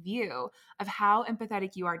overarching view of how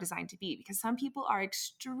empathetic you are designed to be, because some people are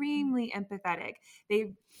extremely empathetic.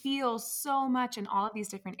 They feel so much in all of these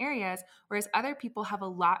different areas, whereas other people have a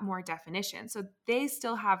lot more definition. So they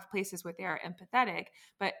still have places where they are empathetic,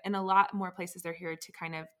 but in a lot more places, they're here to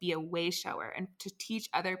kind of be a way shower and to teach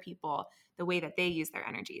other people the way that they use their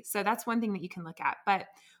energy. So that's one thing that you can look at. But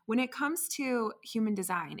when it comes to human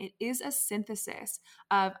design, it is a synthesis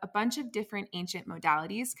of a bunch of different ancient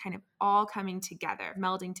modalities kind of all coming together,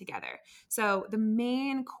 melding together. So the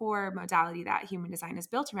main core modality that human design is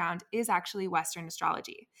built around is actually Western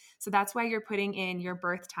astrology. So that's why you're putting in your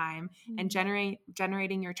birth time and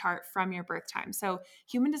generating your chart from your birth time. So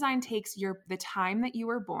human design takes the time that you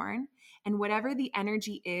were born, and whatever the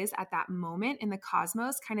energy is at that moment in the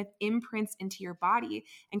cosmos kind of imprints into your body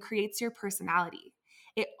and creates your personality.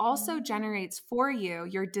 It also generates for you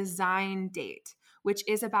your design date, which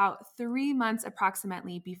is about 3 months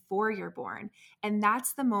approximately before you're born. And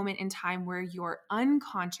that's the moment in time where your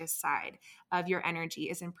unconscious side of your energy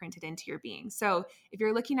is imprinted into your being. So if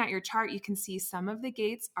you're looking at your chart, you can see some of the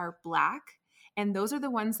gates are black. And those are the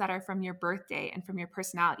ones that are from your birthday and from your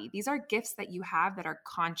personality. These are gifts that you have that are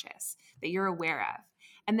conscious, that you're aware of.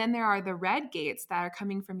 And then there are the red gates that are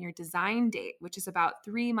coming from your design date, which is about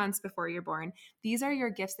 3 months before you're born. These are your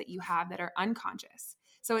gifts that you have that are unconscious.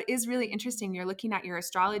 So it is really interesting. You're looking at your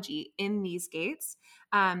astrology in these gates.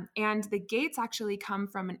 And the gates actually come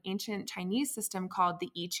from an ancient Chinese system called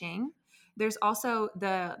the I Ching. There's also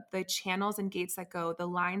the channels and gates that go, the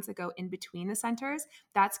lines that go in between the centers.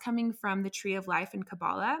 That's coming from the Tree of Life in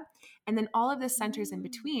Kabbalah. And then all of the centers in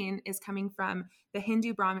between is coming from the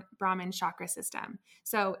Hindu Brahmin chakra system.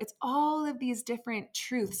 So it's all of these different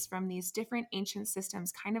truths from these different ancient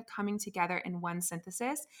systems kind of coming together in one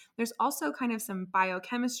synthesis. There's also kind of some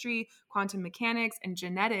biochemistry, quantum mechanics, and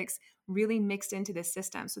genetics really mixed into this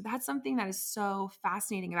system. So that's something that is so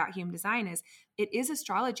fascinating about human design is it is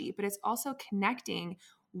astrology, but it's also connecting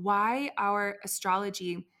why our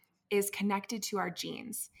astrology is connected to our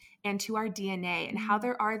genes and to our DNA and how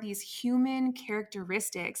there are these human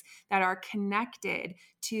characteristics that are connected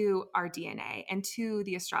to our DNA and to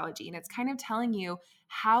the astrology. And it's kind of telling you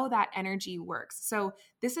how that energy works. So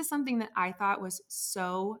this is something that I thought was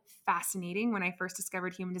so fascinating when I first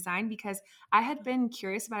discovered human design, because I had been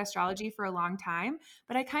curious about astrology for a long time,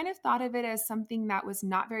 but I kind of thought of it as something that was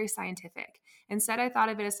not very scientific. Instead, I thought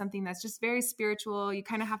of it as something that's just very spiritual. You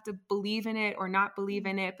kind of have to believe in it or not believe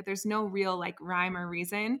in it, but there's no real like rhyme or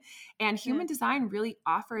reason. And human design really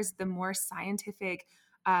offers the more scientific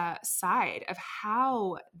side of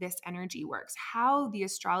how this energy works, how the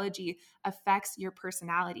astrology affects your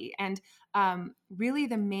personality. And really,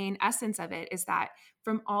 the main essence of it is that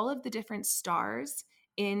from all of the different stars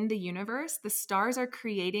in the universe, the stars are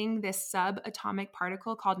creating this subatomic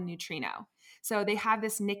particle called a neutrino. So they have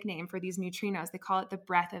this nickname for these neutrinos. They call it the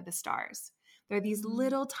breath of the stars. They're these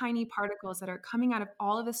little tiny particles that are coming out of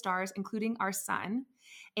all of the stars, including our sun.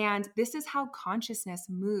 And this is how consciousness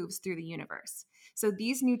moves through the universe. So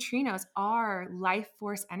these neutrinos are life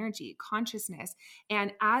force energy, consciousness.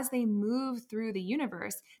 And as they move through the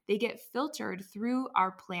universe, they get filtered through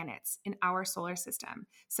our planets in our solar system.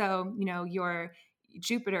 So,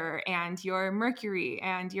 Jupiter and your Mercury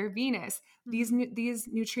and your Venus. These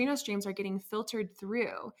neutrino streams are getting filtered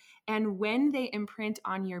through. And when they imprint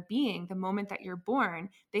on your being, the moment that you're born,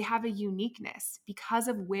 they have a uniqueness because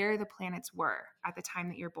of where the planets were at the time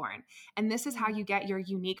that you're born. And this is how you get your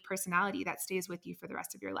unique personality that stays with you for the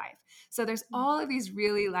rest of your life. So there's all of these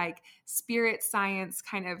really like spirit science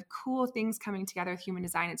kind of cool things coming together with human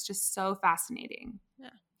design. It's just so fascinating. Yeah.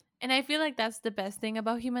 And I feel like that's the best thing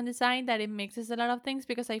about human design, that it mixes a lot of things,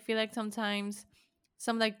 because I feel like sometimes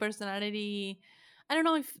some like personality, I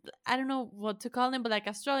don't know what to call them, but like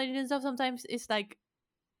astrology and stuff, sometimes it's like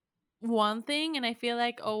one thing. And I feel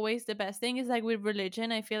like always the best thing is like with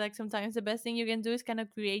religion. I feel like sometimes the best thing you can do is kind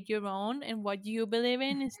of create your own and what you believe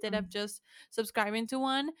in, instead of just subscribing to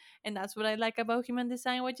one. And that's what I like about human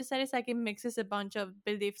design. What you said is like it mixes a bunch of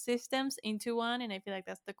belief systems into one, and I feel like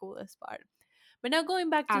that's the coolest part. But now going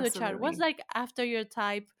back to the chart, what's Absolutely. like after your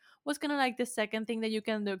type, what's kind of like the second thing that you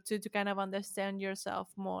can look to kind of understand yourself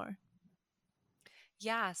more?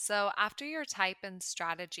 Yeah, so after your type and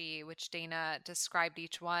strategy, which Dana described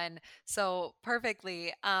each one so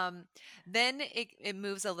perfectly, then it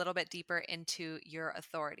moves a little bit deeper into your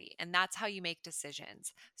authority, and that's how you make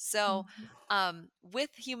decisions. So, with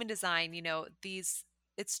human design, these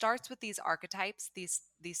it starts with these archetypes,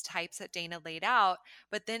 these types that Dana laid out,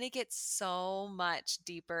 but then it gets so much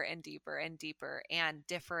deeper and deeper and deeper and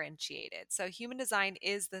differentiated. So, human design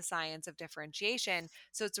is the science of differentiation.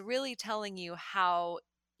 So it's really telling you how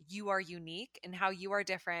you are unique and how you are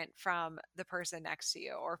different from the person next to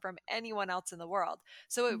you or from anyone else in the world.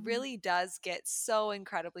 So it really does get so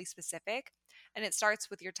incredibly specific. And it starts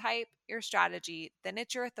with your type, your strategy, then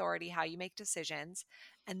it's your authority, how you make decisions.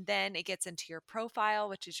 And then it gets into your profile,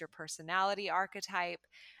 which is your personality archetype.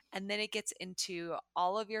 And then it gets into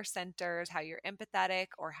all of your centers, how you're empathetic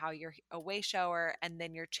or how you're a way shower, and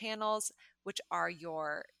then your channels, which are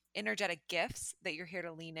your energetic gifts that you're here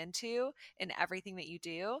to lean into in everything that you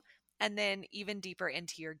do. And then even deeper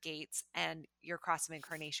into your gates and your cross of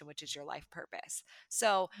incarnation, which is your life purpose.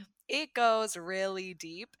 So it goes really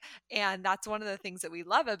deep. And that's one of the things that we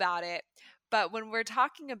love about it. But when we're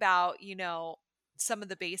talking about, some of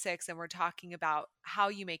the basics and we're talking about how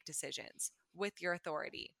you make decisions with your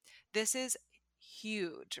authority, this is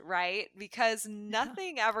huge, right? Because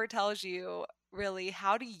nothing ever tells you really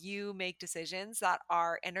how do you make decisions that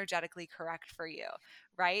are energetically correct for you,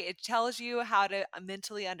 right? It tells you how to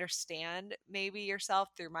mentally understand maybe yourself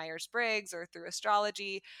through Myers-Briggs or through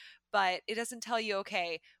astrology, but it doesn't tell you,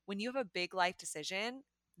 okay, when you have a big life decision,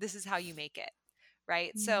 this is how you make it,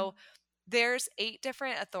 right? So there's 8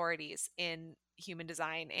 different authorities in human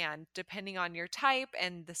design, and depending on your type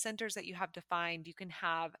and the centers that you have defined, you can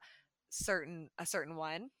have a certain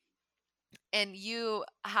one. And you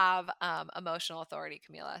have emotional authority,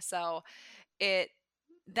 Camila. So it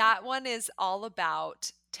that one is all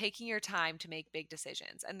about taking your time to make big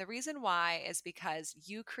decisions. And the reason why is because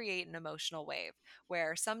you create an emotional wave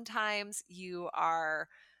where sometimes you are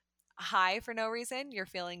high for no reason, you're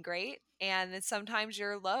feeling great, and then sometimes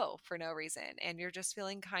you're low for no reason and you're just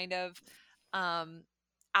feeling kind of um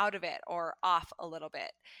out of it or off a little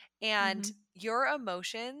bit. And your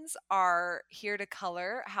emotions are here to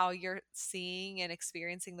color how you're seeing and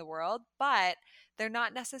experiencing the world, but they're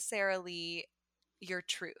not necessarily your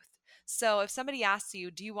truth. So if somebody asks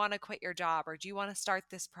you, do you want to quit your job or do you want to start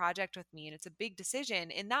this project with me? And it's a big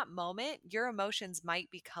decision. In that moment, your emotions might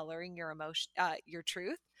be coloring your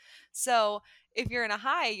truth. So if you're in a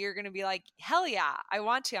high, you're going to be like, hell yeah, I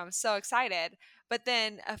want to. I'm so excited. But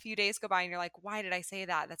then a few days go by and you're like, why did I say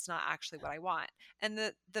that? That's not actually what I want. And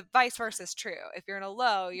the vice versa is true. If you're in a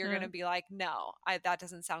low, you're going to be like, no, that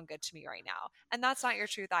doesn't sound good to me right now. And that's not your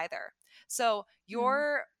truth either. So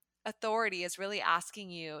your authority is really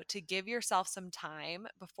asking you to give yourself some time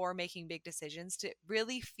before making big decisions to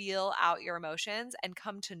really feel out your emotions and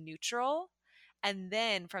come to neutral. And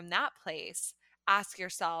then from that place, ask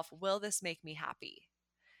yourself, will this make me happy?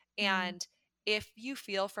 And if you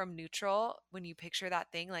feel from neutral, when you picture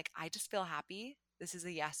that thing, like, I just feel happy, this is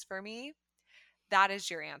a yes for me, that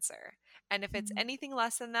is your answer. And if it's anything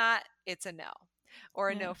less than that, it's a no or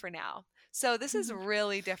a no for now. So this is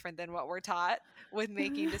really different than what we're taught with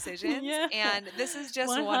making decisions. Yeah. And this is just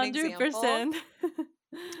one example. 100%.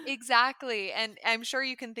 Exactly. And I'm sure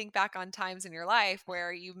you can think back on times in your life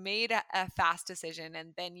where you made a fast decision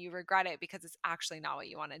and then you regret it because it's actually not what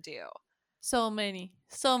you want to do. So many.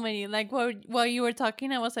 So many. Like while you were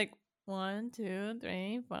talking, I was like, 1, 2,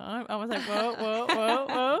 3, 4. I was like, whoa, whoa, whoa,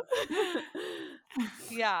 whoa.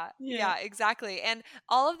 Yeah, Yeah. yeah, exactly. And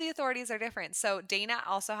all of the authorities are different. So Dana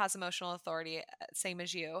also has emotional authority, same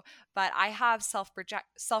as you, but I have self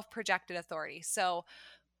projected authority. So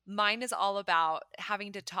mine is all about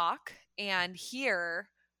having to talk and hear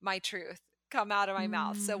my truth come out of my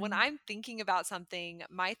mouth. So when Mm, I'm thinking about something,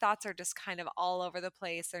 my thoughts are just kind of all over the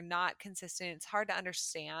place. They're not consistent. It's hard to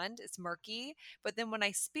understand. It's murky. But then when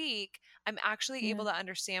I speak, I'm actually yeah. able to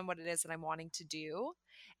understand what it is that I'm wanting to do.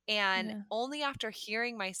 And Yeah. only after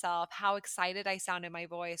hearing myself, how excited I sound in my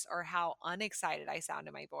voice or how unexcited I sound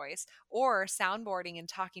in my voice, or soundboarding and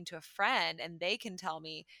talking to a friend, and they can tell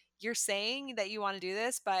me, you're saying that you want to do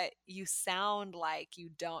this, but you sound like you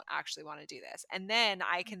don't actually want to do this. And then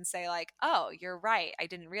I can say, like, oh, you're right. I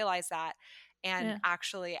didn't realize that. And Yeah.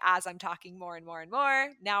 actually, as I'm talking more and more and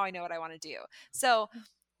more, now I know what I want to do. So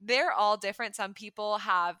they're all different. Some people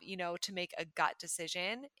have, to make a gut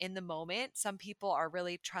decision in the moment. Some people are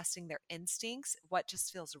really trusting their instincts, what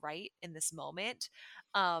just feels right in this moment.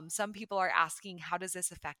 Some people are asking, how does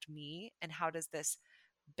this affect me? And how does this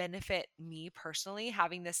benefit me personally,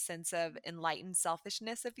 having this sense of enlightened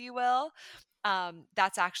selfishness, if you will.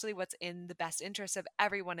 That's actually what's in the best interest of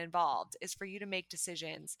everyone involved, is for you to make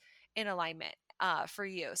decisions in alignment for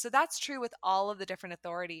you. So that's true with all of the different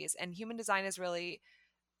authorities. And human design is really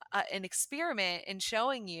an experiment in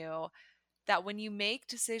showing you that when you make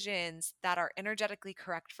decisions that are energetically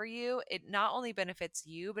correct for you, it not only benefits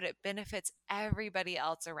you, but it benefits everybody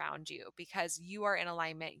else around you, because you are in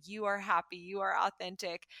alignment, you are happy, you are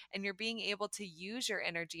authentic, and you're being able to use your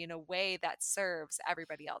energy in a way that serves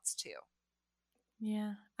everybody else too.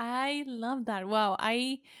 Yeah, I love that. Wow,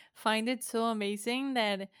 I find it so amazing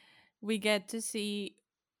that we get to see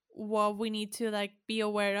what we need to like be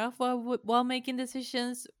aware of while making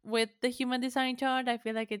decisions with the human design chart. I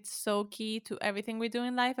feel like it's so key to everything we do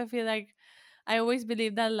in life. I feel like I always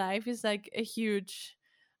believe that life is like a huge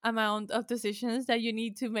amount of decisions that you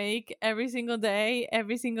need to make every single day,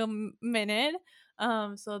 every single minute.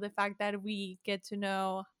 So the fact that we get to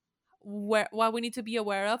know what we need to be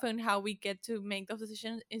aware of and how we get to make those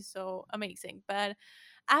decisions is so amazing. But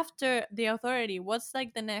after the authority, what's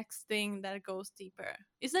like the next thing that goes deeper?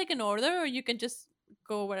 It's like an order, or you can just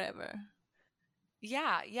go wherever.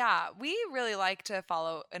 Yeah, yeah. We really like to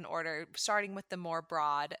follow an order, starting with the more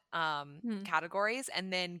broad Hmm. categories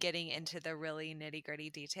and then getting into the really nitty gritty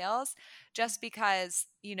details, just because,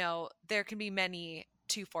 there can be many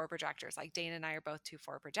 2-4 projectors. Like Dana and I are both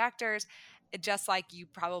 2-4 projectors. Just like you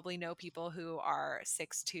probably know people who are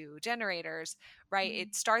 6-2 generators, right? Mm.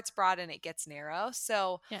 It starts broad and it gets narrow.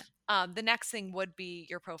 So Yeah. the next thing would be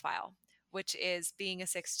your profile, which is being a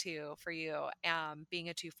 6-2 for you, being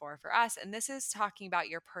a 2-4 for us. And this is talking about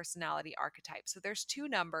your personality archetype. So there's two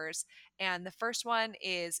numbers, and the first one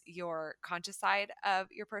is your conscious side of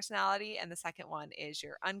your personality, and the second one is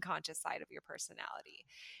your unconscious side of your personality.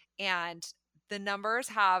 And the numbers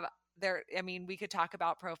have I mean, we could talk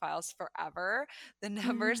about profiles forever. The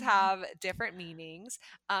numbers have different meanings.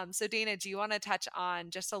 So Dana, do you want to touch on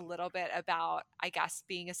just a little bit about, I guess,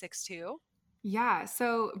 being a 6-2? Yeah,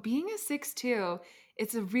 so being a 6'2",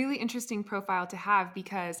 it's a really interesting profile to have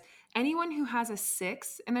because anyone who has a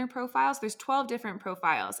 6 in their profiles, there's 12 different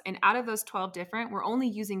profiles. And out of those 12 different, we're only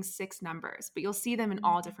using 6 numbers, but you'll see them in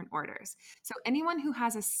all Mhm. different orders. So anyone who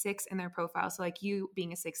has a 6 in their profile, so like you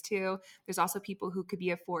being a 6'2", there's also people who could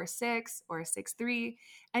be a 4-6 or a 6'3".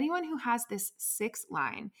 Anyone who has this 6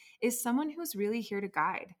 line is someone who's really here to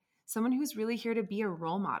guide, someone who's really here to be a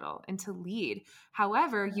role model and to lead.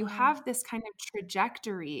 However, you Oh, have this kind of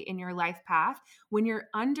trajectory in your life path. When you're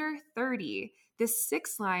under 30, this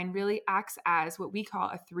 6 line really acts as what we call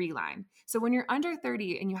a 3 line. So when you're under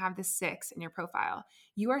 30 and you have this 6 in your profile,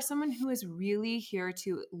 you are someone who is really here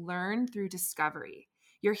to learn through discovery.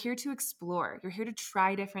 You're here to explore. You're here to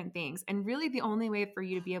try different things. And really, the only way for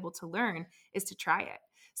you to be able to learn is to try it.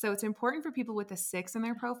 So it's important for people with a 6 in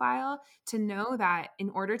their profile to know that in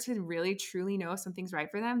order to really truly know if something's right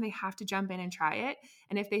for them, they have to jump in and try it.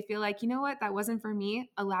 And if they feel like, you know what, that wasn't for me,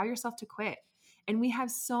 allow yourself to quit. And we have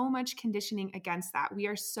so much conditioning against that. We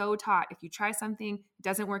are so taught if you try something, it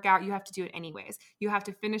doesn't work out, you have to do it anyways. You have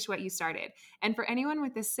to finish what you started. And for anyone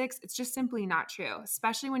with this 6, it's just simply not true,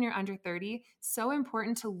 especially when you're under 30. So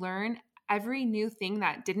important to learn every new thing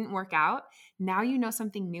that didn't work out. Now you know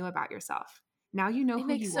something new about yourself. Now you know it who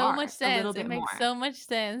makes you so much are a little sense. It bit makes more. so much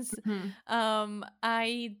sense. Mhm.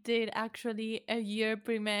 I did actually a year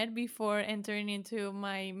pre-med before entering into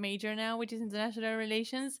my major now, which is international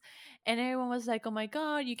relations. And everyone was like, oh my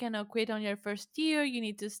God, you cannot quit on your first year. You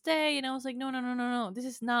need to stay. And I was like, no, no, no, no, no. This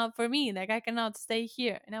is not for me. Like, I cannot stay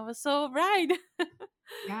here. And I was so right.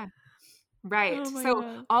 Yeah. Right. Oh my So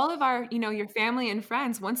god. all of our, your family and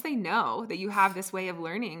friends, once they know that you have this way of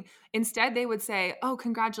learning, instead they would say, "Oh,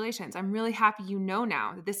 congratulations. I'm really happy you know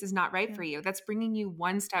now that this is not right Yeah. for you." That's bringing you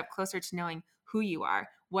one step closer to knowing who you are,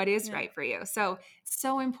 what is Yeah. right for you. So it's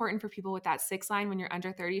so important for people with that six line when you're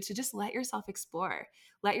under 30 to just let yourself explore,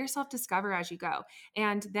 let yourself discover as you go.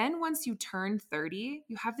 And then once you turn 30,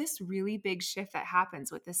 you have this really big shift that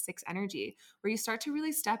happens with this six energy where you start to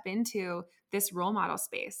really step into this role model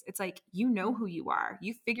space. It's like you know Mm. who you are.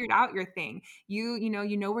 You figured out your thing. You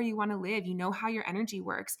know where you want to live. You know how your energy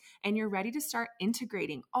works, and you're ready to start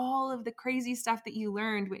integrating all of the crazy stuff that you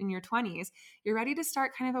learned in your 20s. You're ready to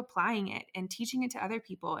start kind of applying it and teaching it to other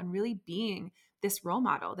people and really being this role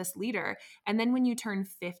model, this leader. And then when you turn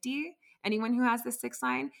 50, anyone who has this sixth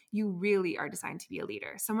line, you really are designed to be a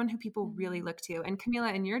leader, someone who people really Mhm. look to. And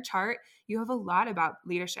Camila, in your chart, you have a lot about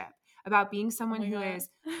leadership, about being Oh someone my who god. is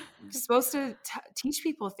supposed to teach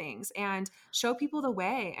people things and show people the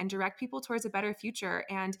way and direct people towards a better future.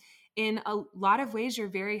 And in a lot of ways, you're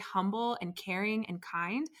very humble and caring and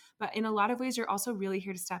kind. But in a lot of ways, you're also really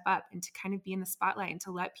here to step up and to kind of be in the spotlight and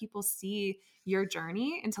to let people see your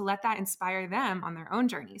journey and to let that inspire them on their own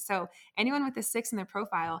journey. So, anyone with a six in their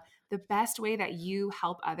profile, the best way that you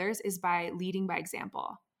help others is by leading by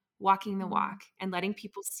example, walking the Mhm. walk, and letting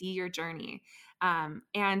people see your journey.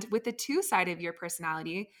 And with the two side of your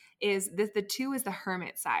personality, is the two is the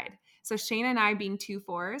hermit side. So Shayna and I being two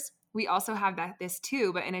fours, we also have this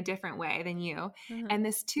two, but in a different way than you. Mhm. And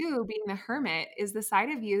this two being the hermit is the side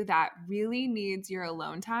of you that really needs your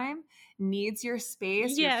alone time, needs your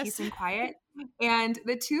space, your peace Yes. and quiet. And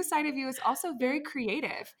the two side of you is also Yeah. very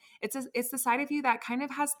creative. It's the side of you that kind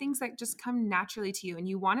of has things that just come naturally to you, and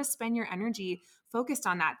you want to spend your energy focused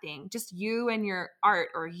on that thing, just you and your art,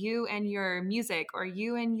 or you and your music, or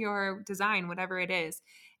you and your design, whatever it is.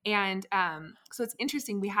 And so it's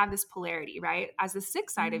interesting. We have this polarity, right? As the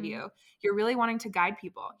sixth side of Mhm. you, you're really wanting to guide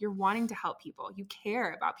people. You're wanting to help people. You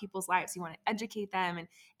care about people's lives. You want to educate them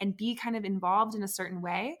and be kind of involved in a certain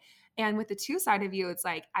way. And with the two side of you, it's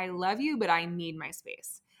like, I love you, but I need my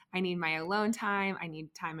space. I need my alone time. I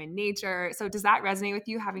need time in nature. So does that resonate with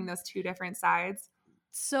you, having those two different sides?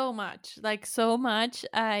 So much, like so much.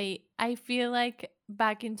 I feel like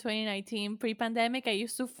back in 2019 pre-pandemic I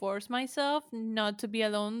used to force myself not to be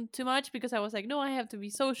alone too much because I was like, no, I have to be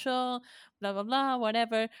social, blah blah blah,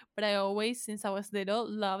 whatever. But I always, since I was little,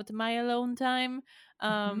 loved my alone time.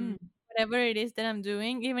 Mhm. Whatever it is that I'm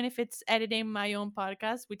doing, even if it's editing my own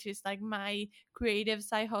podcast, which is like my creative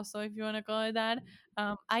side hustle, if you want to call it that.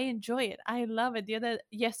 I enjoy it. I love it.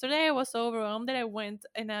 Yesterday I was so overwhelmed that I went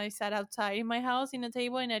and I sat outside in my house in a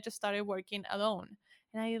table and I just started working alone.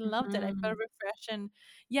 And I loved it. I felt Mhm. refreshed. And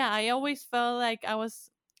yeah, I always felt like I was,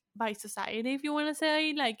 by society, if you want to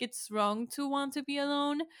say, like it's wrong to want to be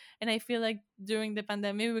alone. And I feel like during the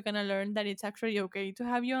pandemic we're gonna learn that it's actually okay to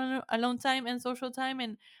have your alone time and social time.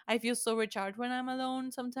 And I feel so recharged when I'm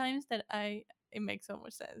alone sometimes that I it makes so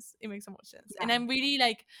much sense. It makes so much sense. And Yeah. I'm really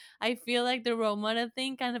like, I feel like the role model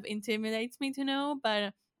thing kind of intimidates me to know,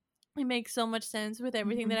 but it makes so much sense with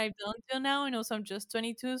everything Mhm. that I've done till now. And also, I'm just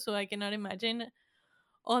 22, so I cannot imagine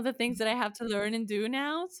all the things that I have to learn and do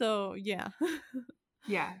now. So, yeah.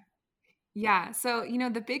 Yeah. Yeah. So,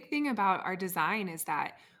 the big thing about our design is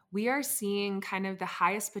that we are seeing kind of the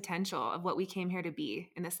highest potential of what we came here to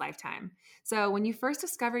be in this lifetime. So, when you first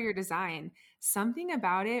discover your design, something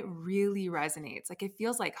about it really resonates. Like it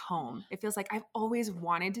feels like home. It feels like I've always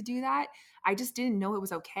wanted to do that. I just didn't know it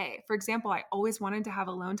was okay. For example, I always wanted to have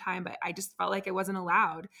alone time, but I just felt like it wasn't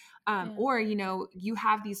allowed. Yeah. Or, you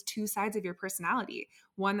have these two sides of your personality,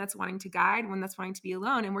 one that's wanting to guide, one that's wanting to be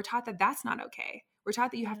alone. And we're taught that that's not okay. We're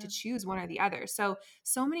taught that you have to Yeah. choose one or the other. So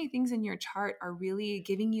many things in your chart are really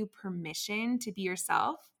giving you permission to be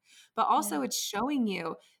yourself, but also Yeah. it's showing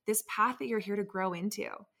you this path that you're here to grow into.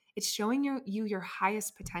 It's showing you your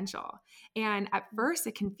highest potential. And at first,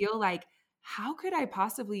 it can feel like, how could I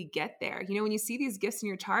possibly get there? When you see these gifts in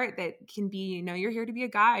your chart that can be, you're here to be a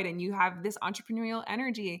guide and you have this entrepreneurial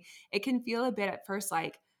energy, it can feel a bit at first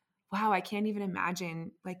like, wow, I can't even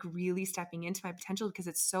imagine like really stepping into my potential because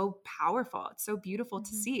it's so powerful. It's so beautiful to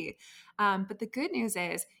Hmm. see. But the good news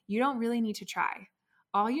is you don't really need to try.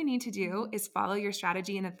 All you need to do Hmm. is follow your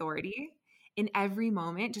strategy and authority in every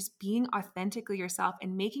moment, just being authentically yourself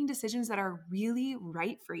and making decisions that are really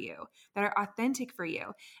right for you, that are authentic for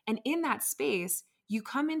you. And in that space, you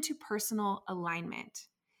come into personal alignment.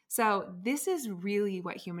 So this is really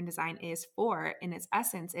what human design is for in its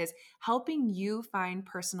essence, is helping you find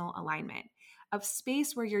personal alignment, of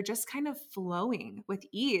space where you're just kind of flowing with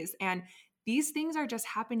ease. And these things are just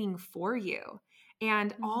happening for you.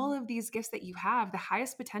 And all of these gifts that you have, the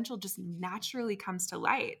highest potential just naturally comes to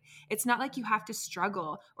light. It's not like you have to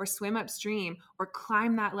struggle or swim upstream or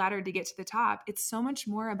climb that ladder to get to the top. It's so much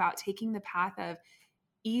more about taking the path of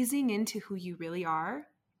easing into who you really are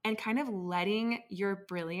and kind of letting your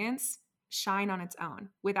brilliance shine on its own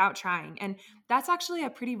without trying. And that's actually a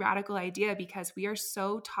pretty radical idea because we are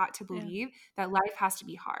so taught to Yeah. believe that life has to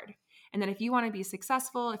be hard. And that if you want to be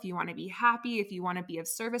successful, if you want to be happy, if you want to be of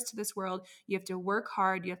service to this world, you have to work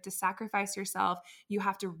hard, you have to sacrifice yourself, you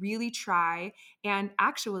have to really try. And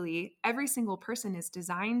actually, every single person is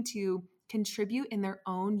designed to contribute in their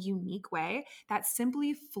own unique way that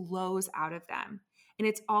simply flows out of them. And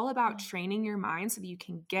it's all about training your mind so that you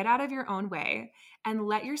can get out of your own way and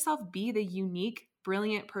let yourself be the unique,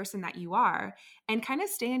 brilliant person that you are and kind of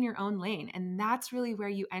stay in your own lane. And that's really where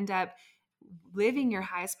you end up living your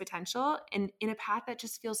highest potential and in a path that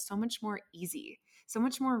just feels so much more easy, so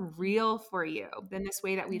much more real for you than this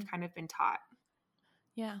way that we've kind of been taught.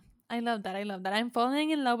 Yeah, I love that. I love that. I'm falling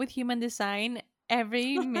in love with human design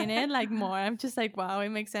every minute, like more. I'm just like, wow, it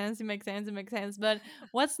makes sense. It makes sense. It makes sense. But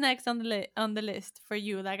what's next on the on the list for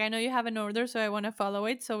you? Like, I know you have an order, so I want to follow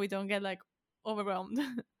it so we don't get like overwhelmed.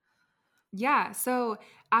 Yeah. So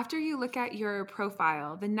after you look at your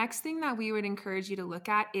profile, the next thing that we would encourage you to look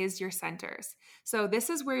at is your centers. So this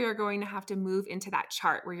is where you're going to have to move into that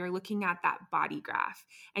chart where you're looking at that body graph.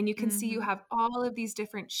 And you can see you have all of these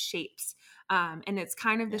different shapes. And it's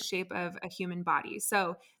kind of the shape of a human body.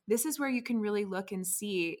 So this is where you can really look and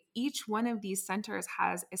see each one of these centers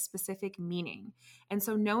has a specific meaning. And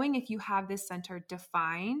so knowing if you have this center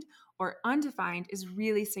defined or undefined is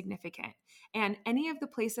really significant. And any of the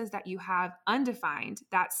places that you have undefined,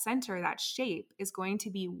 that center, that shape is going to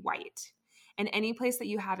be white. And any place that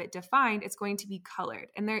you have it defined, it's going to be colored.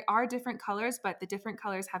 And there are different colors, but the different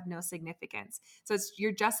colors have no significance. So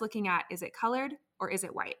you're just looking at, is it colored or is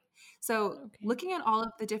it white? So looking at all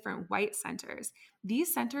of the different white centers,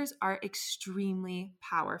 these centers are extremely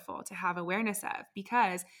powerful to have awareness of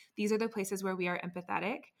because these are the places where we are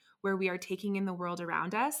empathetic, where we are taking in the world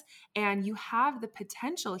around us. And you have the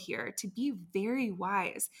potential here to be very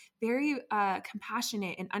wise, very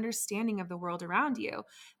compassionate and understanding of the world around you.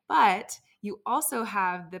 But you also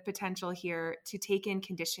have the potential here to take in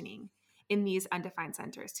conditioning in these undefined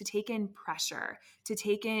centers, to take in pressure, to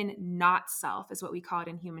take in not self is what we call it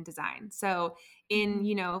in human design. So in,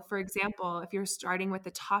 for example, if you're starting with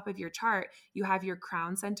the top of your chart, you have your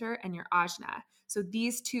crown center and your ajna. So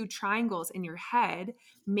these two triangles in your head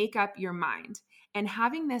make up your mind. And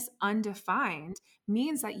having this undefined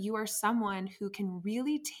means that you are someone who can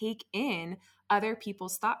really take in other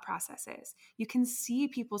people's thought processes. You can see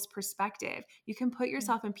people's perspective. You can put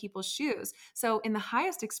yourself in people's shoes. So in the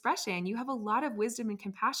highest expression, you have a lot of wisdom and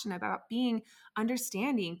compassion about being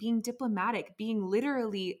understanding, being diplomatic, being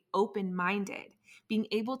literally open-minded, being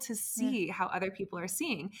able to see how other people are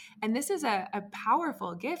seeing. And this is a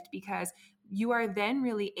powerful gift because you are then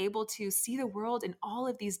really able to see the world in all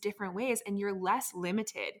of these different ways and you're less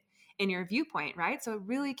limited in your viewpoint, right? So it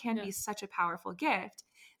really can be such a powerful gift.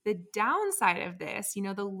 The downside of this,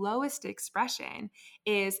 the lowest expression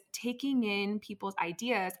is taking in people's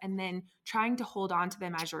ideas and then trying to hold on to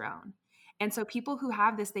them as your own. And so people who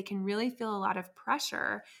have this, they can really feel a lot of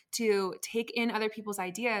pressure to take in other people's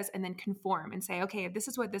ideas and then conform and say, okay, if this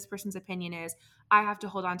is what this person's opinion is, I have to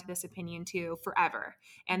hold on to this opinion too forever.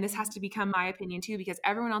 And this has to become my opinion too, because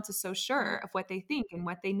everyone else is so sure of what they think and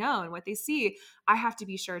what they know and what they see. I have to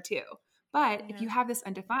be sure too. But if you have this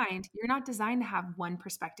undefined, you're not designed to have one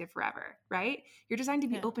perspective forever, right? You're designed to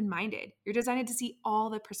be open-minded. You're designed to see all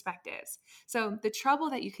the perspectives. So the trouble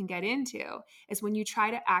that you can get into is when you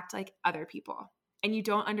try to act like other people and you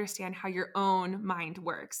don't understand how your own mind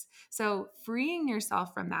works. So freeing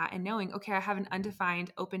yourself from that and knowing, okay, I have an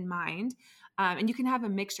undefined open mind, and you can have a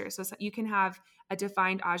mixture. So you can have a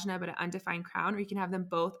defined ajna but an undefined crown, or you can have them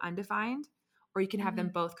both undefined, or you can have them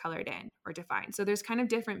both colored in or defined. So there's kind of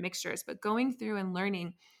different mixtures, but going through and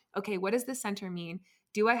learning, okay, what does this center mean?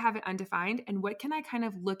 Do I have it undefined? And what can I kind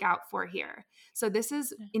of look out for here? So this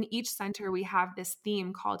is in each center, we have this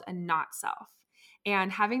theme called a not self. And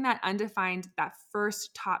having that undefined, that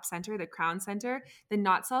first top center, the crown center, the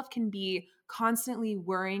not self can be constantly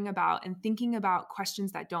worrying about and thinking about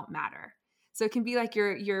questions that don't matter. So it can be like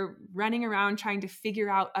you're running around trying to figure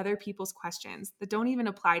out other people's questions that don't even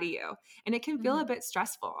apply to you. And it can feel a bit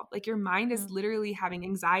stressful. Like your mind is literally having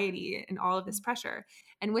anxiety and all of this pressure.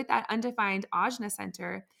 And with that undefined ajna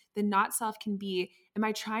center, the not self can be, am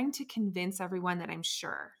I trying to convince everyone that I'm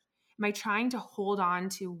sure? Am I trying to hold on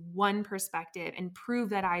to one perspective and prove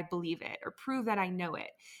that I believe it or prove that I know it?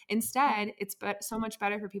 Instead, it's so much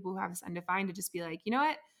better for people who have this undefined to just be like, you know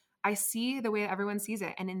what? I see the way that everyone sees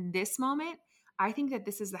it. And in this moment, I think that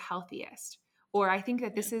this is the healthiest, or I think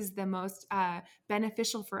that Yeah. this is the most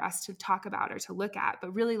beneficial for us to talk about or to look at,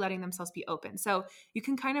 but really letting themselves be open. So you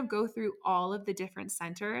can kind of go through all of the different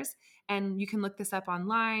centers, and you can look this up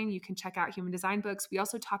online. You can check out human design books. We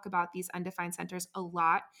also talk about these undefined centers a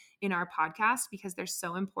lot in our podcast because they're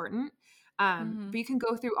so important. Mm-hmm. But you can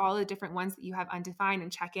go through all the different ones that you have undefined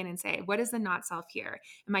and check in and say, what is the not self here?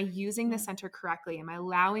 Am I using the Yeah. center correctly? Am I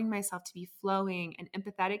allowing myself to be flowing and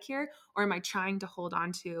empathetic here? Or am I trying to hold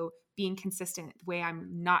on to being consistent the way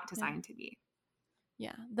I'm not Yeah. designed to be?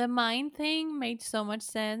 Yeah. The mind thing made so much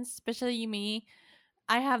sense, especially me.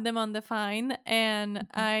 I have them undefined, and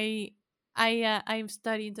I've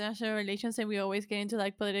studied international relations, and we always get into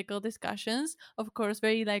like political discussions, of course,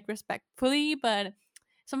 very like respectfully, but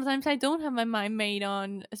sometimes I don't have my mind made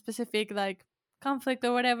on a specific like conflict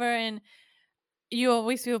or whatever, and you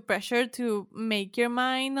always feel pressure to make your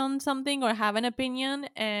mind on something or have an opinion,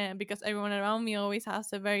 and because everyone around me always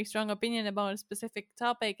has a very strong opinion about a specific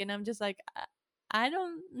topic, and I'm just like, I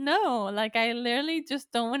don't know, like I literally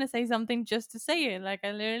just don't want to say something just to say it, like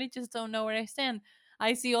I literally just don't know where I stand.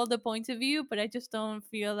 I see all the points of view, but I just don't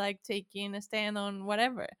feel like taking a stand on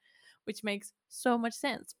whatever, which makes so much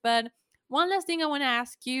sense. But one last thing I want to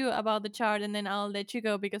ask you about the chart, and then I'll let you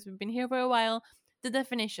go because we've been here for a while. The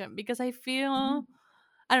definition, because I feel,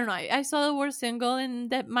 I don't know, I saw the word single in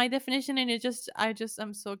that my definition, and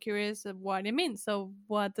I'm so curious of what it means. So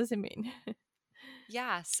what does it mean?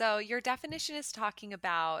 Yeah, so your definition is talking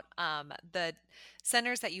about the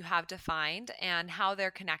centers that you have defined and how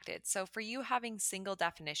they're connected. So for you having single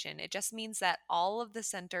definition, it just means that all of the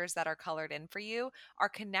centers that are colored in for you are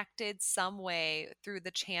connected some way through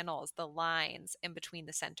the channels, the lines in between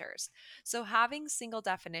the centers. So having single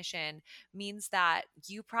definition means that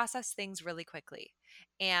you process things really quickly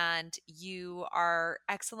and you are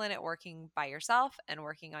excellent at working by yourself and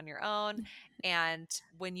working on your own. And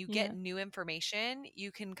when you get Yeah. new information,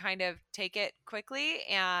 you can kind of take it quickly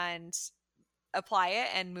and apply it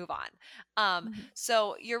and move on. Mhm.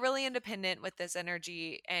 So you're really independent with this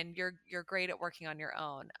energy, and you're great at working on your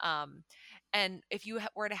own. And if you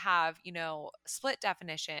were to have, split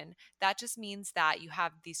definition, that just means that you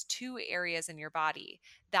have these two areas in your body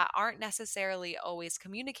that aren't necessarily always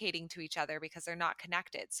communicating to each other because they're not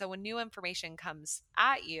connected. So when new information comes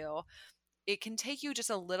at you, it can take you just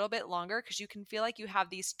a little bit longer because you can feel like you have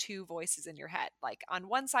these two voices in your head. Like on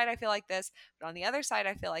one side, I feel like this, but on the other side,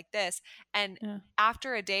 I feel like this. And Yeah.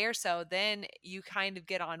 after a day or so, then you kind of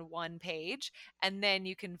get on one page, and then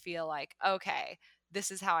you can feel like, okay, this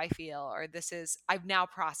is how I feel, or I've now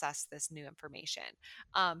processed this new information.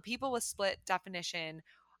 People with split definition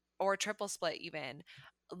or triple split even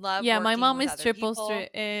love Yeah, my working mom with is other people.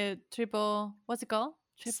 triple, what's it called?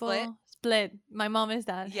 Split. Triple split. My mom is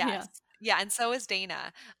that. Yeah. Yes. Yeah, and so is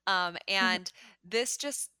Dana. And this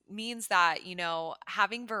just means that,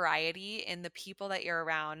 having variety in the people that you're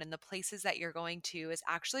around and the places that you're going to is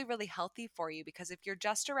actually really healthy for you, because if you're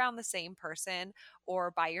just around the same person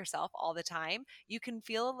or by yourself all the time, you can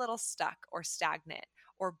feel a little stuck or stagnant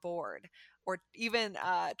or bored or even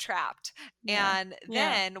trapped. Yeah. And Yeah.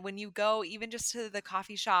 then when you go even just to the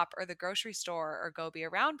coffee shop or the grocery store or go be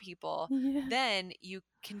around people, Yeah. then you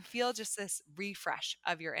can feel just this refresh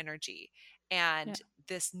of your energy Yeah. and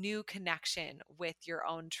this new connection with your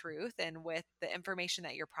own truth and with the information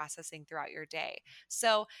that you're processing throughout your day.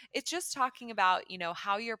 So it's just talking about,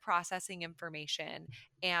 how you're processing information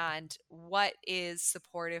and what is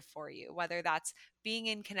supportive for you, whether that's being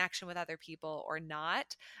in connection with other people or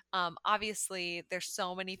not. Obviously, there's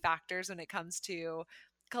so many factors when it comes to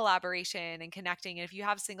collaboration and connecting. And if you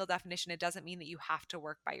have single definition, it doesn't mean that you have to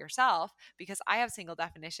work by yourself, because I have single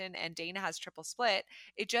definition and Dana has triple split.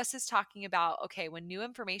 It just is talking about, okay, when new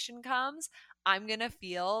information comes, I'm going to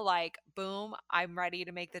feel like, boom, I'm ready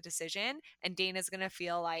to make the decision. And Dana's going to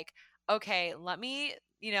feel like, okay, let me,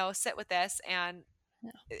 sit with this. And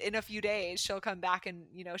Yeah. in a few days she'll come back and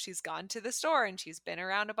she's gone to the store and she's been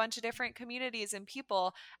around a bunch of different communities and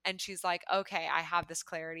people, and she's like, okay, I have this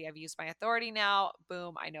clarity, I've used my authority now,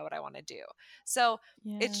 boom, I know what I want to do. So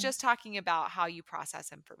it's Yeah. just talking about how you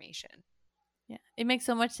process information. Yeah. It makes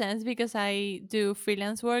so much sense because I do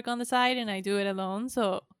freelance work on the side and I do it alone.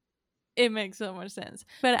 So it makes so much sense.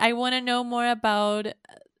 But I want to know more about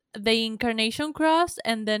the incarnation cross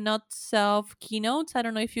and the not self keynotes. I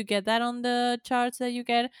don't know if you get that on the charts that you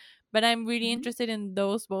get, but I'm really Mhm. interested in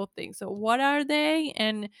those both things. So what are they?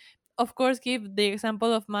 And of course, give the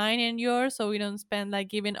example of mine and yours, so we don't spend like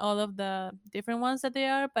giving all of the different ones that they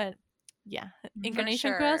are. But yeah, For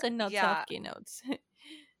incarnation cross sure. and not self Yeah. keynotes.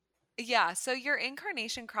 Yeah, so your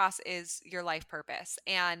incarnation cross is your life purpose.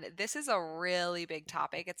 And this is a really big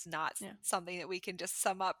topic. It's not Yeah. something that we can just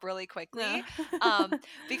sum up really quickly, No. um,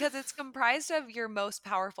 because it's comprised of your most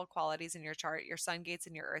powerful qualities in your chart, your sun gates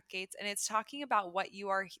and your earth gates. And it's talking about what you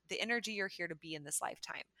are, the energy you're here to be in this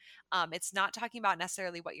lifetime. It's not talking about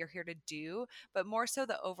necessarily what you're here to do, but more so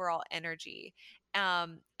the overall energy.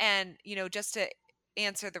 And, just to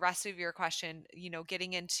answer the rest of your question,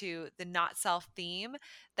 getting into the not self theme,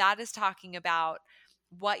 that is talking about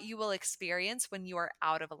what you will experience when you are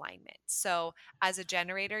out of alignment. So, as a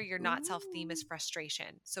generator, your not self theme is Ooh.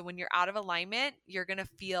 frustration. So, when you're out of alignment, you're going to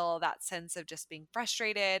feel that sense of just being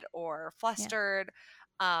frustrated or Yeah. flustered.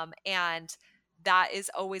 And that is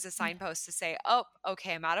always a signpost to say, oh,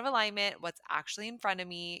 okay, I'm out of alignment. What's actually in front of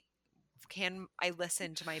me? Can I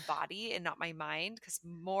listen to my body and not my mind? Because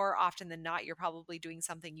more often than not, you're probably doing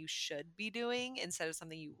something you should be doing instead of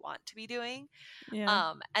something you want to be doing.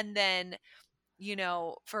 Yeah. And then,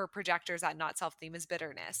 for projectors, that not self theme is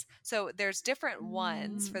bitterness. So there's different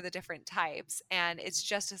ones Mm. for the different types. And it's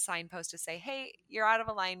just a signpost to say, hey, you're out of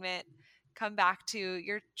alignment. Come back to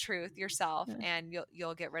your truth, yourself, Yeah. and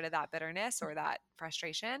you'll get rid of that bitterness or that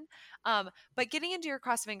frustration. But getting into your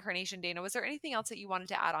cross of incarnation, Dana, was there anything else that you wanted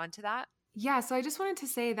to add on to that? Yeah, so I just wanted to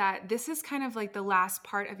say that this is kind of like the last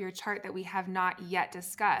part of your chart that we have not yet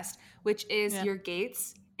discussed, which is Yeah. your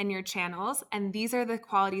gates and your channels. And these are the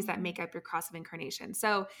qualities that Mhm. make up your cross of incarnation.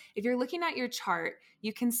 So if you're looking at your chart,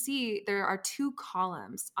 you can see there are two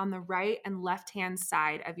columns on the right and left hand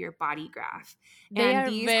side of your body graph. They And are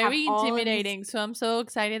these have very all of these. intimidating, so I'm so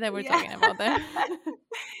excited that we're Yeah. talking about them.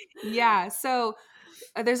 Yeah. So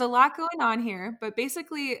there's a lot going on here, but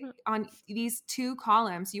basically, on these two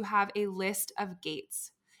columns, you have a list of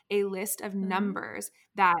gates, a list of Mm. numbers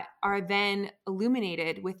that are then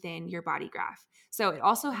illuminated within your body graph. So it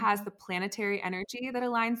also has Mhm. the planetary energy that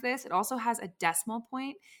aligns this. It also has a decimal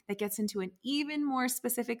point that gets into an even more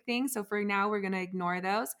specific thing. So for now, we're going to ignore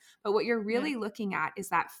those. But what you're Yeah. really looking at is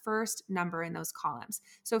that first number in those columns.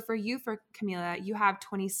 So for you, for Camila, you have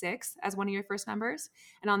 26 as one of your first numbers.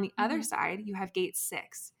 And on the other Mhm. side, you have gate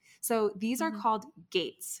 6. So these are Mhm. called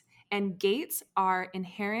gates. And gates are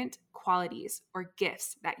inherent qualities or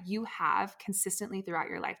gifts that you have consistently throughout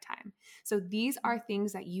your lifetime. So these are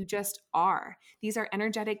things that you just are. These are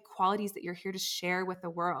energetic qualities that you're here to share with the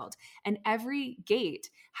world. And every gate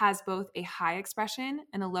has both a high expression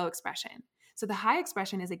and a low expression. So the high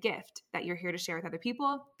expression is a gift that you're here to share with other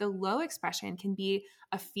people. The low expression can be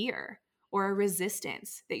a fear or a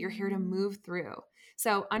resistance that you're here to Mm. move through.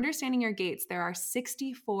 So, understanding your gates, there are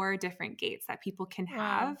 64 different gates that people can Wow.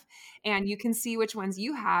 have, and you can see which ones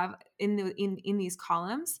you have in these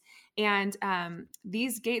columns. And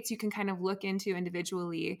these gates you can kind of look into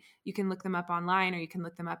individually. You can look them up online, or you can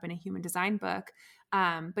look them up in a human design book.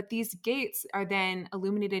 But these gates are then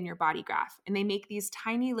illuminated in your body graph, and they make these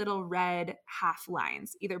tiny little red half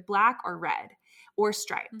lines, either black or red or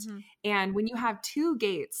striped. Mhm. And when you have two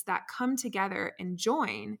gates that come together and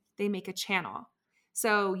join, they make a channel.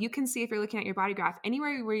 So you can see if you're looking at your body graph,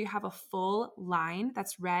 anywhere where you have a full line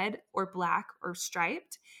that's red or black or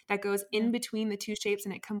striped that goes Yeah. in between the two shapes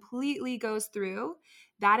and it completely goes through,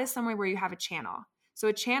 that is somewhere where you have a channel. So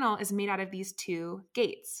a channel is made out of these two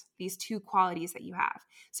gates, these two qualities that you have.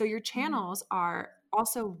 So your Mhm. channels are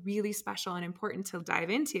also really special and important to dive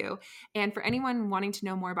into. And for anyone wanting to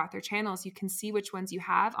know more about their channels, you can see which ones you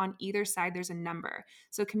have. On either side, there's a number.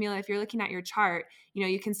 So Camila, if you're looking at your chart,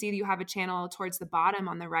 you can see that you have a channel towards the bottom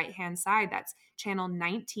on the right-hand side. That's channel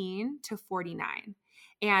 19 to 49.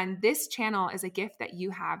 And this channel is a gift that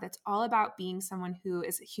you have that's all about being someone who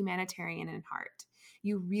is humanitarian in heart.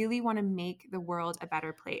 You really want to make the world a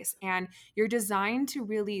better place. And you're designed to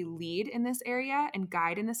really lead in this area and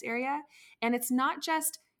guide in this area. And it's not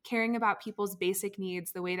just caring about people's basic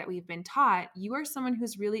needs the way that we've been taught. You are someone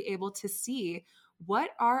who's really able to see what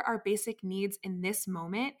are our basic needs in this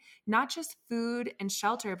moment, not just food and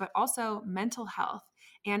shelter, but also mental health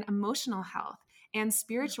and emotional health and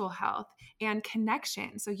spiritual health and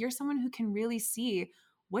connection. So you're someone who can really see,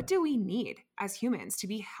 what do we need as humans to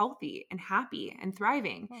be healthy and happy and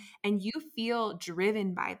thriving? Oh. And you feel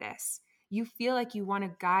driven by this. You feel like you want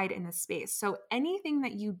to guide in this space. So anything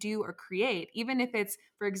that you do or create, even if it's,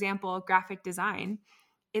 for example, graphic design,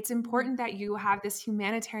 it's Mhm. important that you have this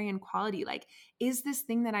humanitarian quality. Like, is this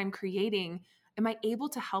thing that I'm creating, am I able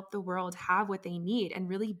to help the world have what they need and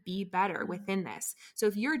really be better within this? So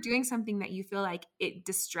if you're doing something that you feel like it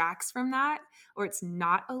distracts from that, or it's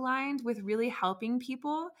not aligned with really helping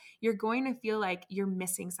people, you're going to feel like you're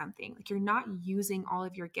missing something, like you're not using all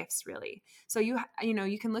of your gifts really. So you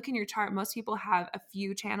can look in your chart. Most people have a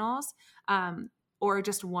few channels, or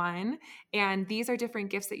just one, and these are different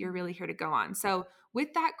gifts that you're really here to go on. So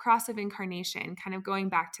with that cross of incarnation, kind of going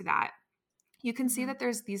back to that, you can see that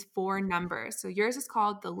there's these 4 numbers. So yours is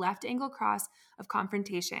called the left angle cross of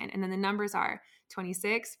confrontation. And then the numbers are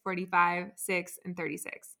 26, 45, 6, and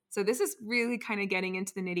 36. So this is really kind of getting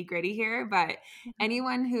into the nitty gritty here, but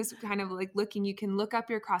anyone who's kind of like looking, you can look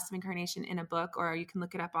up your cross of incarnation in a book, or you can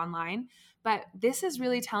look it up online. But this is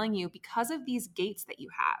really telling you, because of these gates that you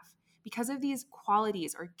have, because of these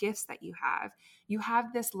qualities or gifts that you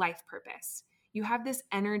have this life purpose. You have this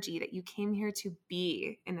energy that you came here to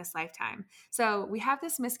be in this lifetime. So we have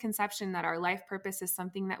this misconception that our life purpose is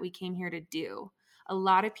something that we came here to do. A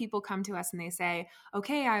lot of people come to us and they say,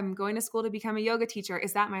 okay, I'm going to school to become a yoga teacher.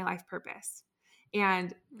 Is that my life purpose?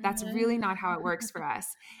 And that's really not how it works for us.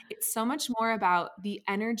 It's so much more about the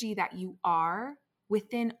energy that you are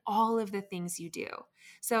within all of the things you do.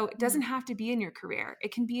 So it doesn't have to be in your career.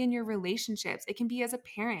 It can be in your relationships. It can be as a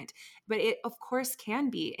parent, but it of course can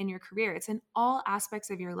be in your career. It's in all aspects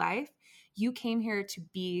of your life. You came here to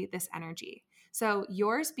be this energy. So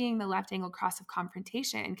yours being the left angle cross of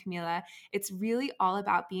confrontation, Camila, it's really all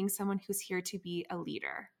about being someone who's here to be a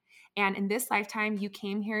leader. And in this lifetime, you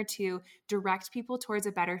came here to direct people towards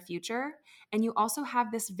a better future. And you also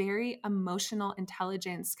have this very emotional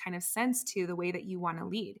intelligence kind of sense to the way that you want to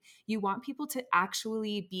lead. You want people to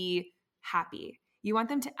actually be happy. You want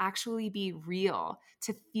them to actually be real,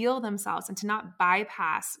 to feel themselves and to not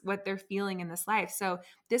bypass what they're feeling in this life. So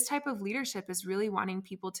this type of leadership is really wanting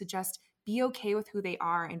people to just be okay with who they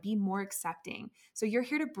are and be more accepting. So you're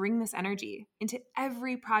here to bring this energy into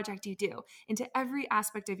every project you do, into every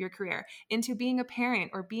aspect of your career, into being a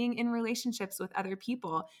parent or being in relationships with other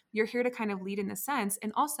people. You're here to kind of lead in the sense.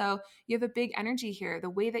 And also you have a big energy here. The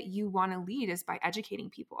way that you want to lead is by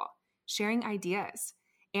educating people, sharing ideas,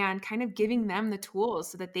 and kind of giving them the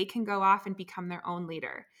tools so that they can go off and become their own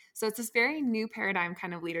leader. So it's this very new paradigm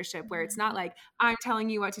kind of leadership where it's not like, I'm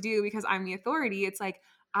telling you what to do because I'm the authority. It's like,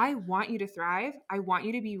 I want you to thrive. I want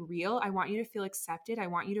you to be real. I want you to feel accepted. I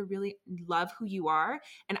want you to really love who you are.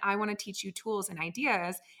 And I want to teach you tools and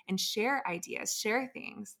ideas, share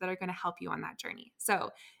things that are going to help you on that journey.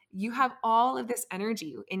 So you have all of this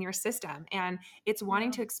energy in your system, and it's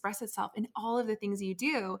wanting to express itself in all of the things you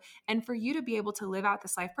do. And for you to be able to live out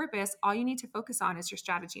this life purpose, all you need to focus on is your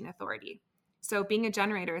strategy and authority. So being a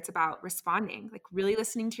generator, it's about responding, like really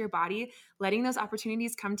listening to your body, letting those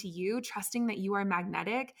opportunities come to you, trusting that you are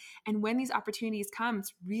magnetic. And when these opportunities come,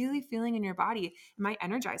 it's really feeling in your body, am I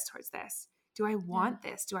energized towards this? Do I want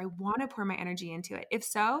this? Do I want to pour my energy into it? If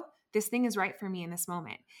so, this thing is right for me in this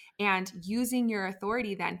moment. And using your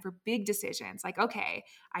authority then for big decisions, like, okay,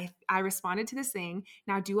 I responded to this thing.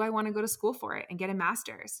 Now, do I want to go to school for it and get a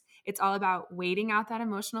master's? It's all about waiting out that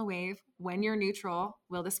emotional wave. When you're neutral,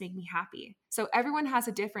 will this make me happy? So everyone has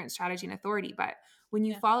a different strategy and authority, but when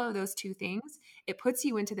you follow those two things, it puts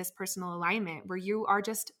you into this personal alignment where you are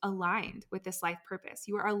just aligned with this life purpose.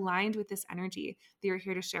 You are aligned with this energy that you're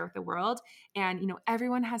here to share with the world. And,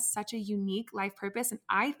 everyone has such a unique life purpose. And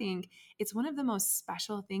I think it's one of the most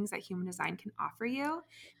special things that human design can offer you,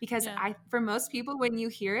 because for most people, when you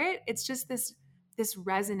hear it, it's just this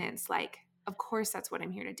resonance, like, of course, that's what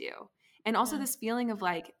I'm here to do. And also this feeling of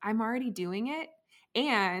like, I'm already doing it.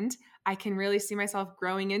 And I can really see myself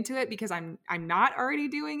growing into it because I'm not already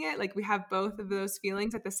doing it. Like we have both of those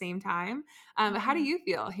feelings at the same time. But how do you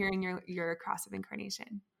feel hearing your cross of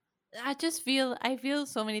incarnation? I feel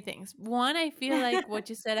so many things. One, I feel like what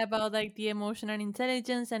you said about like the emotional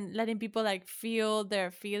intelligence and letting people like feel their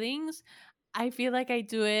feelings. I feel like I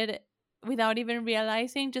do it without even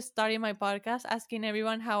realizing, just starting my podcast, asking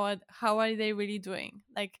everyone how are they really doing.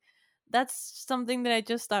 Like that's something that I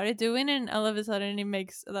just started doing, and all of a sudden it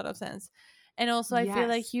makes a lot of sense. And also I feel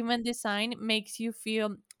like human design makes you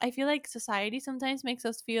feel, I feel like society sometimes makes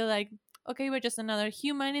us feel like, okay, we're just another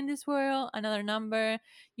human in this world, another number.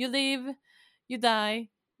 You live, you die,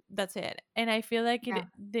 that's it. And I feel like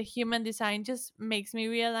the human design just makes me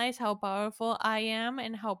realize how powerful I am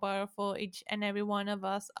and how powerful each and every one of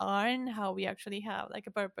us are, and how we actually have like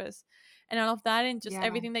a purpose and all of that. And just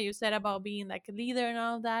everything that you said about being like a leader and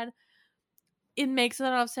all of that, it makes a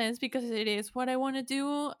lot of sense because it is what I want to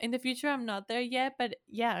do in the future. I'm not there yet, but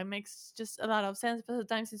it makes just a lot of sense. But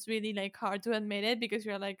sometimes it's really like hard to admit it because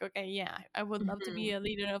you're like, okay, I would love to be a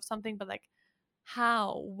leader of something, but like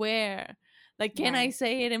how, where, Like, can I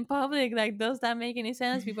say it in public? Like, does that make any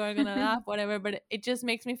sense? People are gonna laugh, whatever. But it just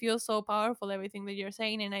makes me feel so powerful, everything that you're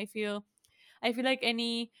saying. And I feel like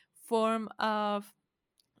any form of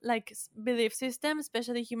like belief system,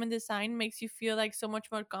 especially human design, makes you feel like so much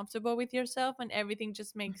more comfortable with yourself, and everything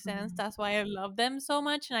just makes sense. That's why I love them so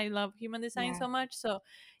much, and I love human design Yeah. so much. So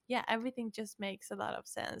yeah, everything just makes a lot of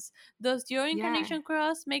sense. Does your Yeah, incarnation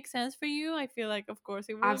cross make sense for you? I feel like of course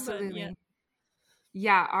it would, but yeah. absolutely.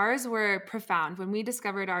 Yeah, ours were profound. When we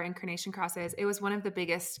discovered our incarnation crosses, it was one of the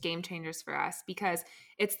biggest game changers for us because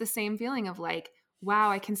it's the same feeling of like, wow,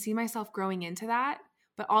 I can see myself growing into that,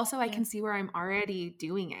 but also I Yeah. can see where I'm already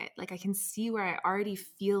doing it. Like I can see where I already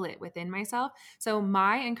feel it within myself. So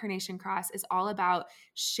my incarnation cross is all about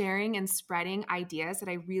sharing and spreading ideas that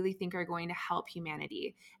I really think are going to help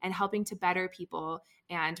humanity and helping to better people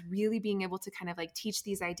and really being able to kind of like teach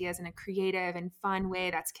these ideas in a creative and fun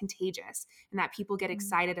way that's contagious and that people get Mm.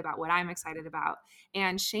 excited about what I'm excited about.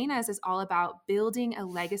 And Shayna's is all about building a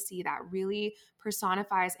legacy that really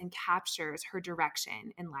personifies and captures her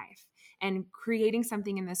direction in life and creating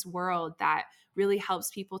something in this world that really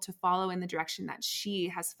helps people to follow in the direction that she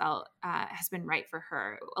has felt has been right for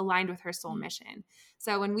her, aligned with her soul Yeah. mission.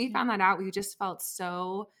 So when we Yeah. found that out, we just felt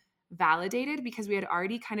so validated because we had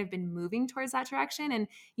already kind of been moving towards that direction. And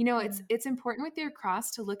you know, it's important with your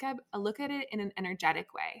cross to look at it in an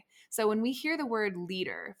energetic way. So when we hear the word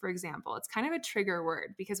leader, for example, it's kind of a trigger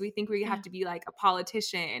word because we think we have to be like a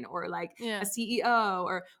politician or like Yeah. a CEO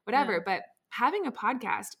or whatever. Yeah. But having a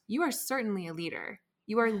podcast, you are certainly a leader.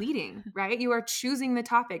 You are leading, right? You are choosing the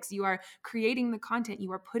topics, you are creating the content,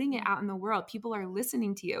 you are putting it Yeah. out in the world. People are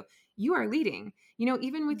listening to you. You are leading. You know,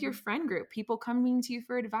 even with your friend group, people coming to you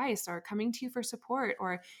for advice or coming to you for support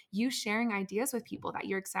or you sharing ideas with people that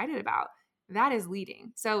you're excited about. That is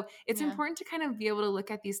leading. So it's Yeah. important to kind of be able to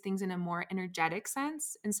look at these things in a more energetic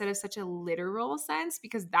sense instead of such a literal sense,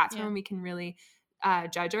 because that's Yeah. when we can really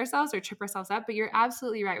judge ourselves or trip ourselves up. But you're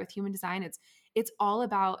absolutely right with human design. It's all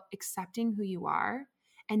about accepting who you are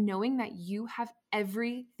and knowing that you have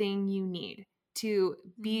everything you need to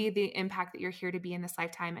be the impact that you're here to be in this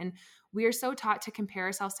lifetime. And we are so taught to compare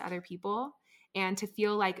ourselves to other people and to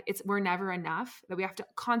feel like we're never enough, that we have to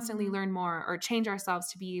constantly learn more or change ourselves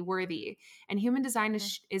to be worthy. And human design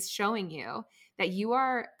is showing you that you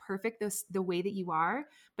are perfect the way that you are,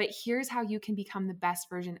 but here's how you can become the best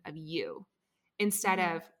version of you instead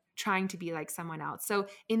of trying to be like someone else. So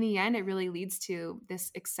in the end, it really leads to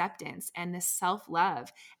this acceptance and this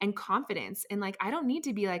self-love and confidence. And like, I don't need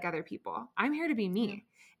to be like other people. I'm here to be me.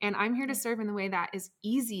 And I'm here to serve in the way that is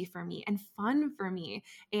easy for me and fun for me.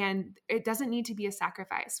 And it doesn't need to be a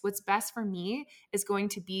sacrifice. What's best for me is going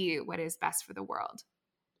to be what is best for the world.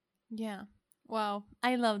 Yeah. Wow.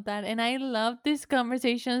 I love that. And I love this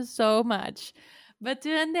conversation so much. But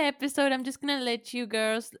to end the episode, I'm just going to let you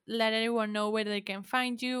girls let everyone know where they can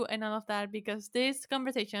find you and all of that because this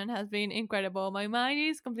conversation has been incredible. My mind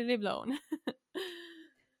is completely blown.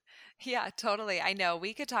 Yeah, totally. I know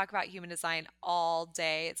we could talk about human design all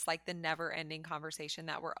day. It's like the never ending conversation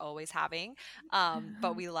that we're always having,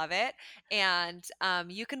 but we love it. And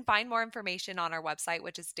you can find more information on our website,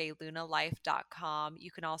 which is daylunalife.com. You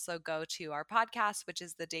can also go to our podcast, which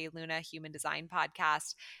is the Dayluna Human Design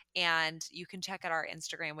Podcast. And you can check out our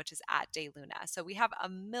Instagram, which is at Dayluna. So we have a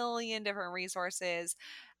million different resources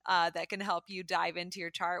that can help you dive into your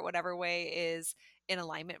chart, whatever way is in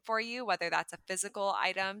alignment for you, whether that's a physical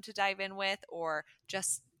item to dive in with or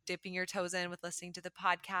just dipping your toes in with listening to the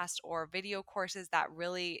podcast or video courses that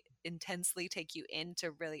really intensely take you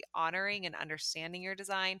into really honoring and understanding your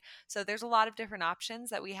design. So there's a lot of different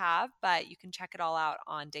options that we have, but you can check it all out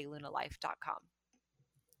on daylunalife.com.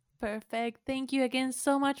 Perfect. Thank you again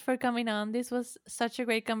so much for coming on. This was such a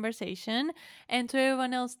great conversation. And to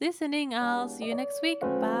everyone else listening, I'll see you next week.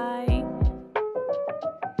 Bye.